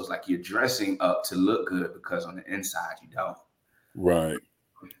feel. So it's like you're dressing up to look good because on the inside you don't. Right.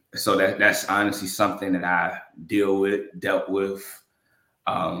 So that's honestly something that I dealt with,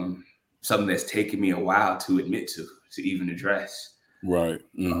 something that's taken me a while to admit to even address. Right.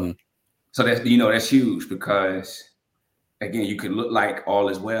 So that's huge because, again, you can look like all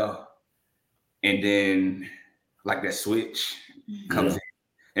is well, and then like that switch comes in.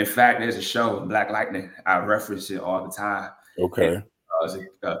 In fact, there's a show, Black Lightning. I reference it all the time. Okay. There's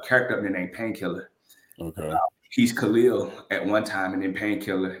a character named Painkiller. Okay. He's Khalil at one time, and then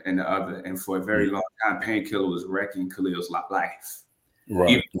Painkiller in the other. And for a very long time, Painkiller was wrecking Khalil's life. Right.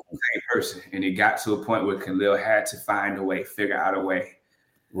 Even the same person. And it got to a point where Khalil had to find a way, figure out a way.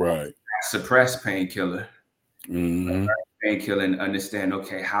 Right. Suppress Painkiller. Painkiller and understand,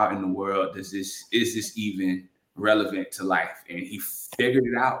 okay, how in the world is this even relevant to life? And he figured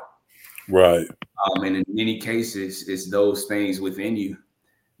it out. Right. And in many cases, it's those things within you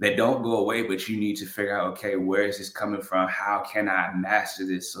that don't go away, but you need to figure out, okay, where is this coming from? How can I master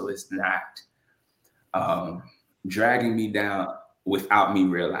this so it's not dragging me down without me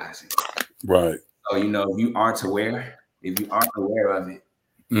realizing? Right. So, if you aren't aware of it,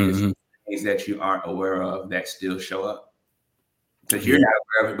 it's things that you aren't aware of that still show up. Because you're not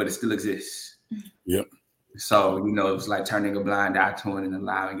aware of it, but it still exists. Yep. So, it's like turning a blind eye to it and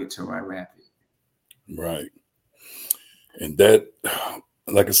allowing it to run rampant. Right. And that,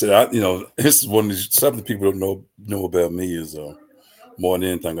 like I said, this is one of these, something people don't know about me is more than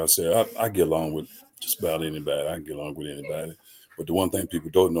anything I said, I get along with just about anybody. I can get along with anybody. But the one thing people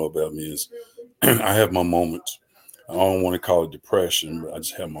don't know about me is I have my moments. I don't want to call it depression, but I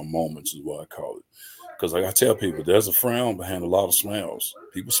just have my moments is what I call it. Because like I tell people, there's a frown behind a lot of smiles.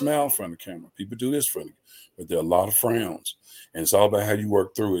 People smile in front of the camera. People do this for me. But there are a lot of frowns. And it's all about how you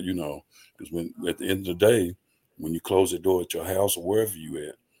work through it, Because when at the end of the day, when you close the door at your house or wherever you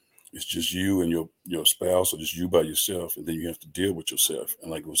at, it's just you and your spouse or just you by yourself. And then you have to deal with yourself.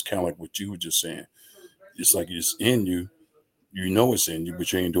 And like it was kind of like what you were just saying. It's like it's in you. You know it's in you,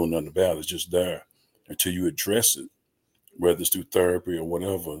 but you ain't doing nothing about it. It's just there until you address it, whether it's through therapy or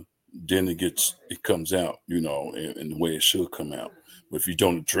whatever. Then it comes out, in the way it should come out. But if you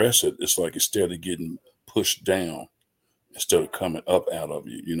don't address it, it's like instead of getting pushed down, instead of coming up out of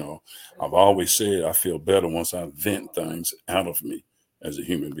you, I've always said I feel better once I vent things out of me as a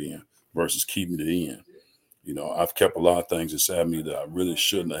human being versus keeping it in. I've kept a lot of things inside me that I really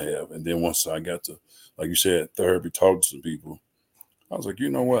shouldn't have. And then once I got to, like you said, therapy, talking to some people, I was like, you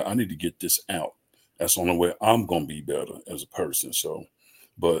know what? I need to get this out. That's the only way I'm going to be better as a person. So,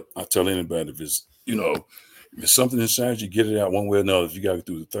 but I tell anybody if it's something inside you, get it out one way or another. If you got to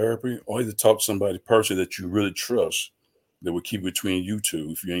do the therapy or either talk to somebody personally that you really trust that would keep between you two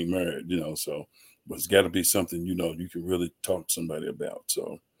if you ain't married, so, but it's got to be something, you can really talk to somebody about.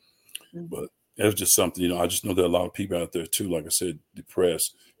 So, but it's just something, I just know there are a lot of people out there too, like I said,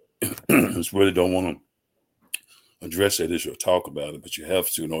 depressed, just really don't want to address that issue or talk about it, but you have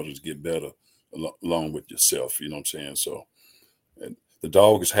to in order to get better along with yourself. You know what I'm saying? So, and the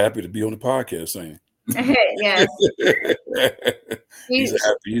dog is happy to be on the podcast, ain't he? Yes. He's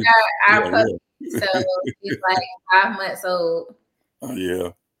happy. Our puppy, so he's like 5 months old. Oh, yeah.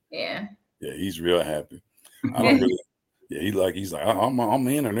 Yeah. Yeah, he's real happy. I don't really. Yeah, he's like I'm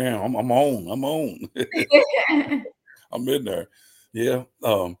in there now. I'm on. I'm in there. Yeah.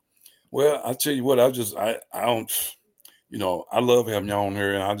 Well, I tell you what, I don't. I love having y'all on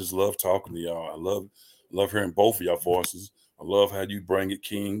here, and I just love talking to y'all. I love hearing both of y'all voices. I love how you bring it,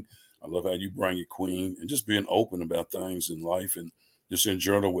 King. I love how you bring it, Queen, and just being open about things in life and just in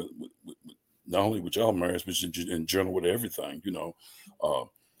general with not only with y'all marriage, but in general with everything.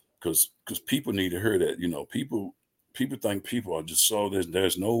 Because people need to hear that. People think people are just so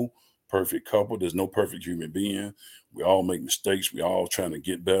there's no perfect couple. There's no perfect human being. We all make mistakes. We all trying to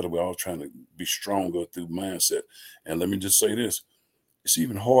get better. We all trying to be stronger through mindset. And let me just say this. It's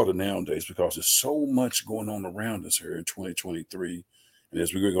even harder nowadays because there's so much going on around us here in 2023. And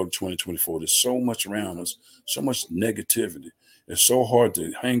as we go to 2024, there's so much around us, so much negativity. It's so hard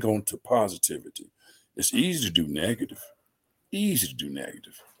to hang on to positivity. It's easy to do negative.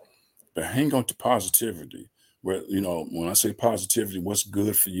 But hang on to positivity. Where, when I say positivity, what's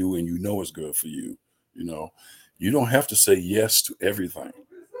good for you and it's good for you. You don't have to say yes to everything.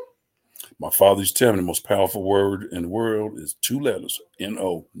 My father used to tell me the most powerful word in the world is 2 letters,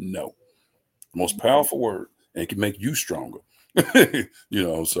 N-O, no. The most powerful word, and it can make you stronger.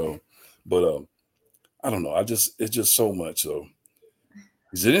 So, but I don't know. It's just so much. So,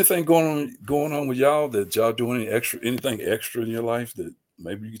 is there anything going on with y'all that y'all doing anything extra in your life that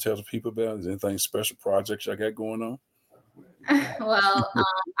maybe you can tell the people about? Is there anything special projects y'all got going on? Well,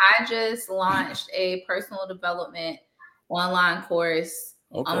 I just launched a personal development online course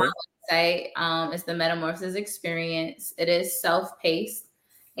on my website. It's the Metamorphosis Experience. It is self-paced.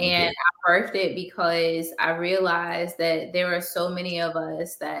 And I birthed it because I realized that there are so many of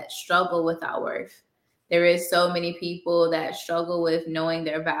us that struggle with our worth. There is so many people that struggle with knowing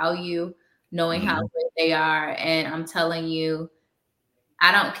their value, knowing how good they are. And I'm telling you,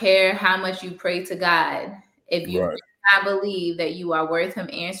 I don't care how much you pray to God. If you do not believe that you are worth him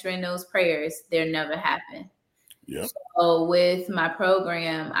answering those prayers, they'll never happen. Yeah. So with my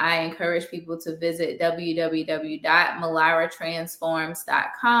program, I encourage people to visit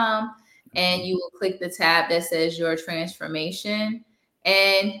www.maliratransforms.com, and you will click the tab that says your transformation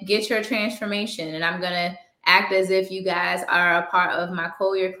and get your transformation. And I'm going to act as if you guys are a part of my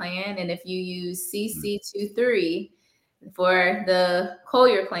Collier clan. And if you use CC23 for the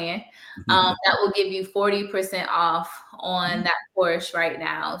Collier clan, that will give you 40% off on that course right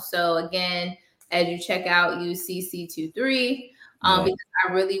now. So again, as you check out, use CC23 because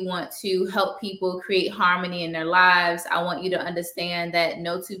I really want to help people create harmony in their lives. I want you to understand that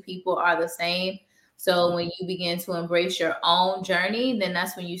no two people are the same. So when you begin to embrace your own journey, then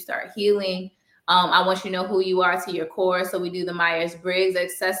that's when you start healing. I want you to know who you are to your core. So we do the Myers-Briggs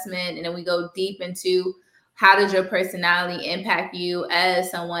assessment, and then we go deep into how does your personality impact you as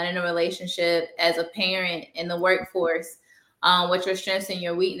someone in a relationship, as a parent, in the workforce, what your strengths and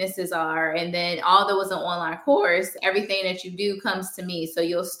your weaknesses are. And then although it's an online course, everything that you do comes to me. So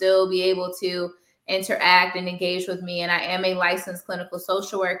you'll still be able to interact and engage with me. And I am a licensed clinical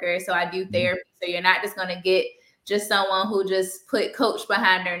social worker. So I do therapy. So you're not just going to get just someone who just put coach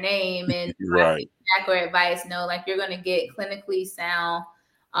behind their name and feedback or advice. No, like you're going to get clinically sound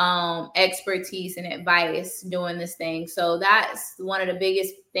expertise and advice doing this thing. So that's one of the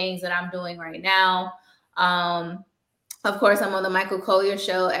biggest things that I'm doing right now. Of course, I'm on the Michael Collier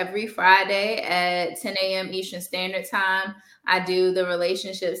Show every Friday at 10 a.m. Eastern Standard Time. I do the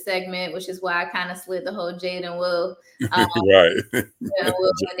relationship segment, which is why I kind of slid the whole Jade and Will. Will in there. They're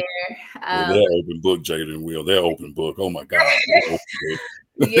open book, Jade and Will. They're open book. Oh my God.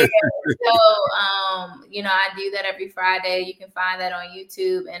 Yeah. So, I do that every Friday. You can find that on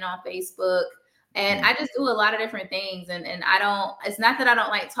YouTube and on Facebook. And I just do a lot of different things. And it's not that I don't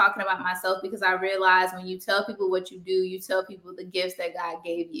like talking about myself, because I realize when you tell people what you do, you tell people the gifts that God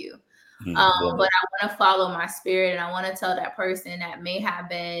gave you. But I want to follow my spirit, and I want to tell that person that may have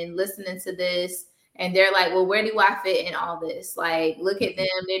been listening to this and they're like, well, where do I fit in all this? Like, look at them.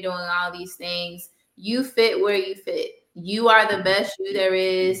 They're doing all these things. You fit where you fit. You are the best you there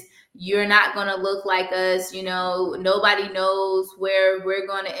is. You're not going to look like us. Nobody knows where we're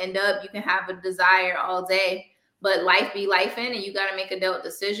going to end up. You can have a desire all day, but life be life in, and you got to make adult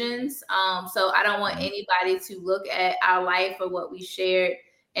decisions. So I don't want anybody to look at our life or what we shared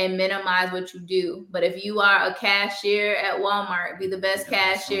and minimize what you do. But if you are a cashier at Walmart, be the best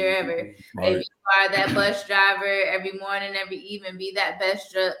cashier ever. Right. If you are that bus driver every morning, every evening, be that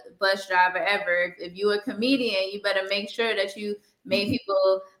best bus driver ever. If you're a comedian, you better make sure that you make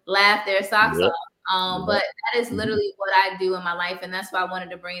people laugh their socks off. But that is literally what I do in my life, and that's why I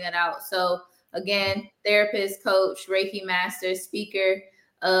wanted to bring that out. So again, therapist, coach, Reiki master, speaker,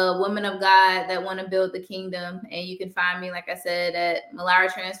 woman of God that want to build the kingdom. And you can find me, like I said, at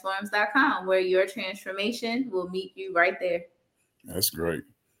malaratransforms.com, where your transformation will meet you right there. That's great.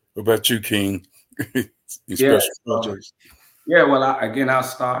 What about you, King? Well, I'll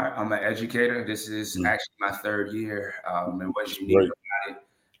start. I'm an educator. This is actually my third year. And what's unique about it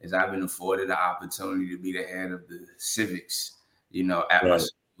is I've been afforded the opportunity to be the head of the civics, at my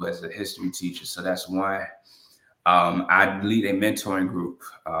school as a history teacher. So that's one. I lead a mentoring group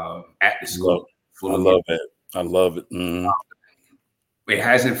at the school. I love it. I love it. Mm-hmm. It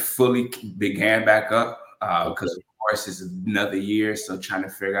hasn't fully began back up because, of course, it's another year. So trying to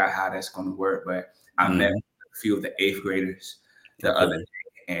figure out how that's going to work. But I met a few of the 8th graders the other day,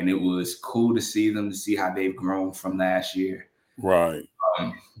 and it was cool to see them, to see how they've grown from last year. Right.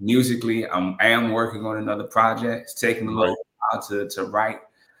 Musically, I am working on another project. It's taking a little while to write.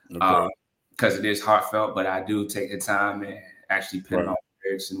 Because it is heartfelt, but I do take the time and actually put on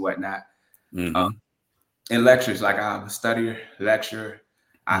lyrics and whatnot. In lectures, like I'm a studier, lecturer.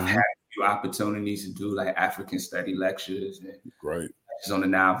 I've had a few opportunities to do like African study lectures and lectures on the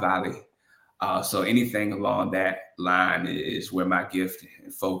Nile Valley. So anything along that line is where my gift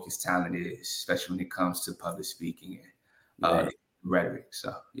and focus talent is, especially when it comes to public speaking and rhetoric.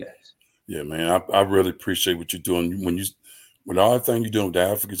 So yes. Yeah, man, I really appreciate what you're doing. With all the thing you're doing with the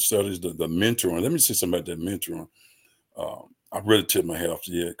African studies, the mentoring. Let me say something about that mentoring. I really tip my hat off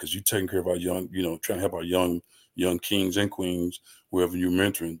to you because you're taking care of our young, trying to help our young kings and queens, whoever you're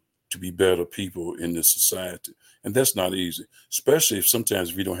mentoring, to be better people in this society. And that's not easy, especially if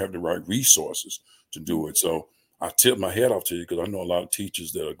we don't have the right resources to do it. So I tip my hat off to you because I know a lot of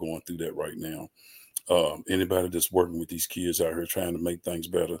teachers that are going through that right now. Anybody that's working with these kids out here trying to make things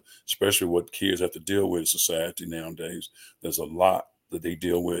better, especially what kids have to deal with in society nowadays. There's a lot that they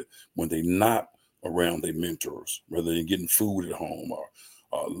deal with when they're not around their mentors, whether they're getting food at home or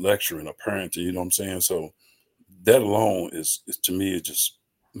lecturing or parenting, you know what I'm saying? So that alone is to me, it just,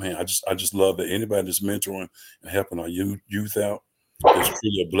 man, I just love that anybody that's mentoring and helping our youth out is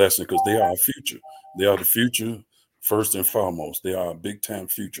truly a blessing because they are our future. They are the future. First and foremost, they are a big time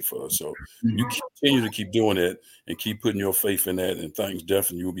future for us. So you continue to keep doing that and keep putting your faith in that, and things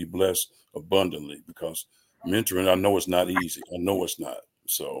definitely you'll be blessed abundantly because mentoring, I know it's not easy. I know it's not.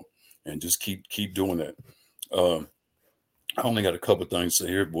 So, and just keep doing that. I only got a couple of things to say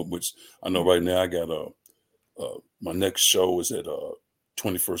here, which I know right now I got my next show is at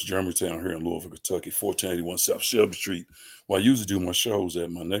 21st Germantown here in Louisville, Kentucky, 1481 South Shelby Street. Well, I usually do my shows at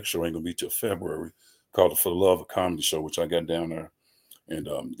my next show ain't gonna be till February, called the For the Love of Comedy show, which I got down there. And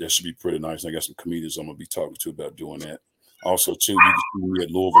that should be pretty nice. And I got some comedians I'm going to be talking to about doing that. Also, too, you can see me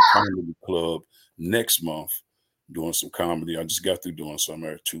at Louisville Comedy Club next month doing some comedy. I just got through doing some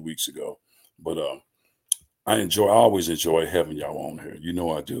there 2 weeks ago. But I always enjoy having y'all on here. You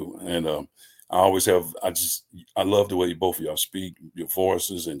know I do. And I love the way both of y'all speak, your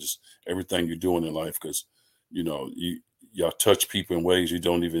voices, and just everything you're doing in life because, y'all touch people in ways you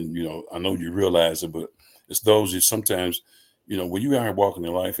don't even, I know you realize it, but it's those you sometimes, when you out here walking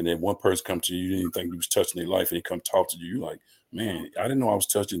in life and then one person come to you, you didn't think you was touching their life and they come talk to you, you're like, man, I didn't know I was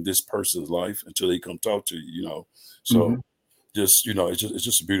touching this person's life until they come talk to you, So just, it's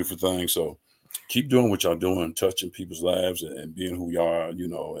just a beautiful thing. So keep doing what y'all doing, touching people's lives and being who you are,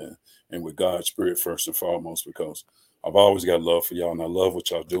 and with God's spirit first and foremost, because I've always got love for y'all and I love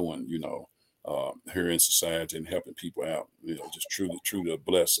what y'all doing, here in society and helping people out, just truly a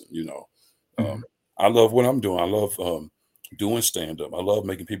blessing, I love what I'm doing. I love doing stand-up. I love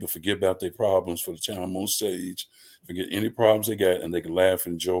making people forget about their problems for the time I'm on stage, forget any problems they got, and they can laugh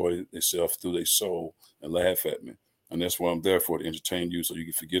and enjoy themselves through their soul and laugh at me. And that's what I'm there for, to entertain you so you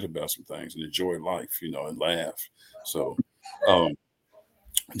can forget about some things and enjoy life, and laugh. So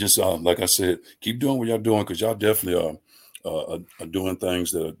just like I said, keep doing what y'all doing because y'all definitely are doing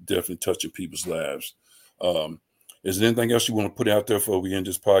things that are definitely touching people's lives. Is there anything else you want to put out there before we end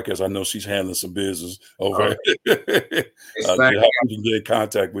this podcast? I know she's handling some business over here. How you can get in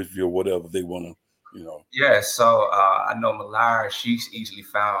contact with you or whatever they want to, Yeah, so I know Malara, she's easily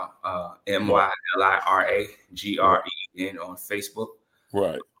found MYLIRAGREN on Facebook.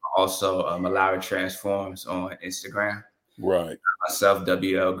 Right. Also, Mallory Transforms on Instagram. Right. Myself,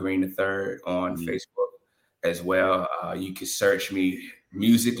 WL Green III on Mhm. Facebook as well. You can search me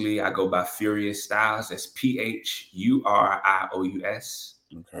musically. I go by Furious Styles. That's PHURIOUS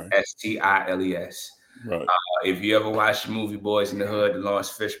Okay. STILES. Right. If you ever watched the movie Boys in the Hood, the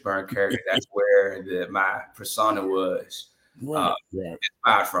Lawrence Fishburne character, that's where my persona was Right. Right.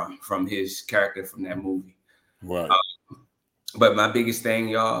 inspired from his character from that movie. Right. But my biggest thing,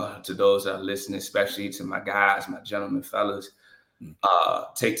 y'all, to those that are listening, especially to my guys, my gentlemen, fellas,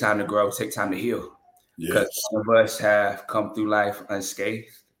 take time to grow, take time to heal. Because Yes. some of us have come through life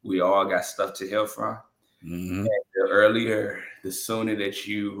unscathed. We all got stuff to heal from. Mm-hmm. And the earlier, the sooner that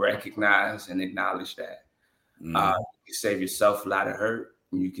you recognize and acknowledge that, Mm-hmm. you can save yourself a lot of hurt,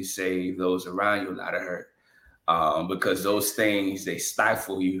 and you can save those around you a lot of hurt. Because those things, they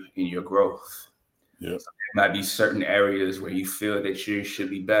stifle you in your growth. Yep. So there might be certain areas where you feel that you should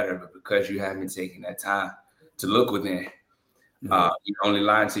be better, but because you haven't taken that time to look within, you're only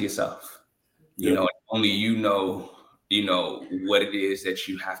lying to yourself. You know, only you know what it is that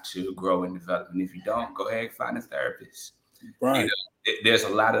you have to grow and develop. And if you don't, go ahead and find a therapist. Right. You know, there's a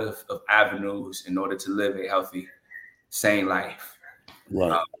lot of avenues in order to live a healthy, sane life.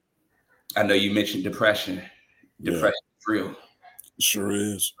 Right. I know you mentioned depression. Depression is real. It sure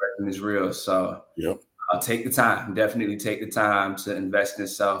is. Depression is real. So take the time. Definitely take the time to invest in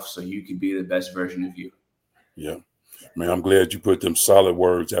yourself so you can be the best version of you. Yeah. Man, I'm glad you put them solid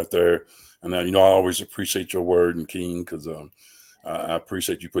words out there. And I always appreciate your word, and King, because I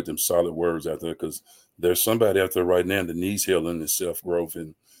appreciate you put them solid words out there, because there's somebody out there right now that needs healing and self-growth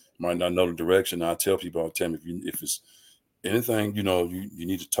and might not know the direction. I tell people all the time, if it's anything, you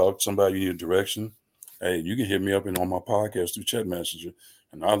need to talk to somebody, you need a direction, hey, you can hit me up on my podcast through chat messenger,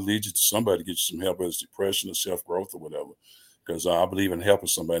 and I'll lead you to somebody to get you some help, whether it's depression or self-growth or whatever, because I believe in helping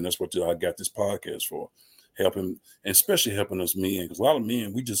somebody, and that's what I got this podcast for, helping, and especially helping us men, because a lot of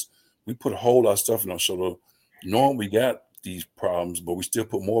men, we put a whole lot of stuff in our shoulder, knowing we got these problems, but we still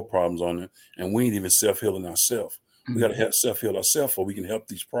put more problems on it, and we ain't even self-healing ourselves. We got to help self-heal ourselves so we can help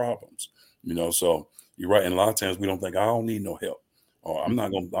these problems, so you're right. And a lot of times we don't think, I don't need no help, or I'm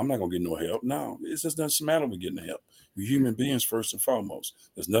not gonna get no help. No, it just doesn't matter with getting help. We're human beings first and foremost.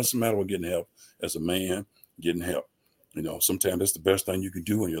 There's nothing matter with getting help as a man, getting help. Sometimes that's the best thing you can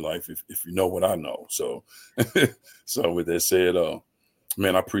do in your life if you know what I know. So so with that said,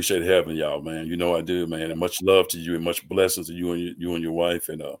 man, I appreciate having y'all, man. I do, man. And much love to you and much blessings to you and your wife.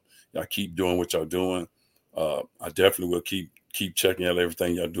 And y'all keep doing what y'all doing. I definitely will keep checking out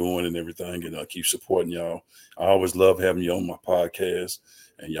everything y'all doing and everything, and keep supporting y'all. I always love having you on my podcast,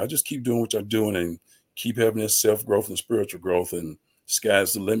 and y'all just keep doing what y'all doing and keep having this self-growth and spiritual growth, and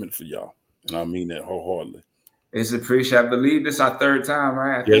sky's the limit for y'all. And I mean that wholeheartedly. It's appreciated. I believe this is our third time,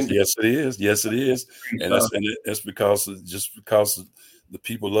 right? Yes, it is. Yes, it is. And that's because the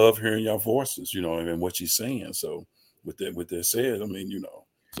people love hearing your voices, and what you're saying. So with that said,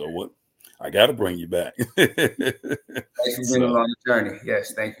 so what I got to bring you back. Thank you for being along the journey.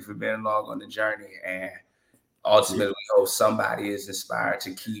 Yes, thank you for being along on the journey. And ultimately, we hope somebody is inspired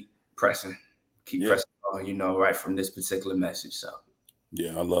to keep pressing on, right from this particular message. So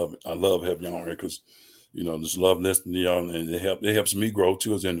yeah, I love it. I love having y'all on here because just love listening to y'all, and it helps me grow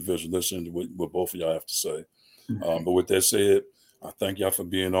too as an individual, listening to what both of y'all have to say. But with that said, I thank y'all for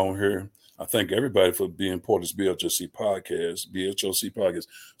being on here. I thank everybody for being part of this BHLC podcast.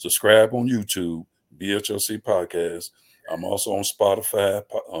 Subscribe on YouTube, BHLC podcast. I'm also on Spotify,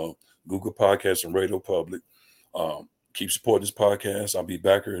 Google Podcasts, and Radio Public. Keep supporting this podcast. I'll be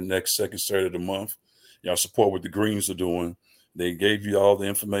back here next second Saturday of the month. Y'all support what the Greens are doing. They gave you all the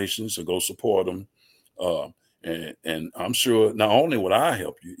information, so go support them. And I'm sure not only would I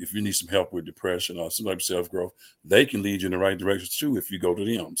help you, if you need some help with depression or some type of self-growth, they can lead you in the right direction too if you go to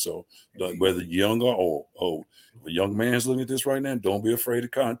them. So whether young or old, if a young man's looking at this right now, don't be afraid to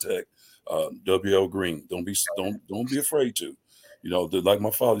contact WL Green. Don't be afraid to. Like my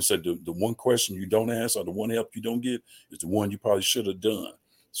father said, the one question you don't ask or the one help you don't get is the one you probably should have done.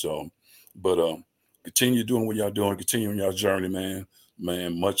 So, but continue doing what y'all doing, continue on y'all journey, man.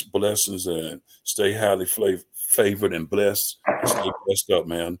 Man, much blessings, and stay highly favored and blessed. And stay blessed up,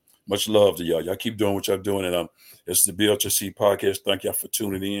 man. Much love to y'all. Y'all keep doing what y'all doing. And it's the BHLC podcast. Thank y'all for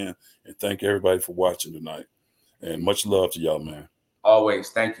tuning in, and thank everybody for watching tonight. And much love to y'all, man. Always.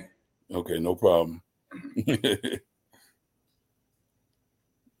 Thank you. Okay, no problem.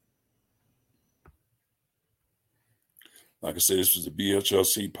 Like I said, this was the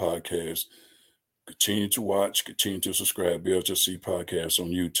BHLC podcast. Continue to watch, continue to subscribe. BHLC podcast on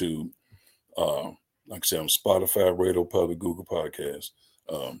YouTube. Like I said, on Spotify, Radio Public, Google Podcasts.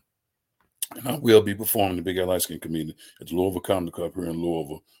 And I will be performing the Big L Light Skin Community at the Louisville Comedy Club here in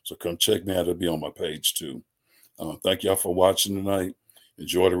Louisville. So come check me out. It'll be on my page too. Thank y'all for watching tonight.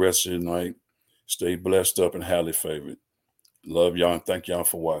 Enjoy the rest of your night. Stay blessed up and highly favored. Love y'all and thank y'all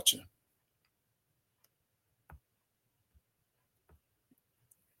for watching.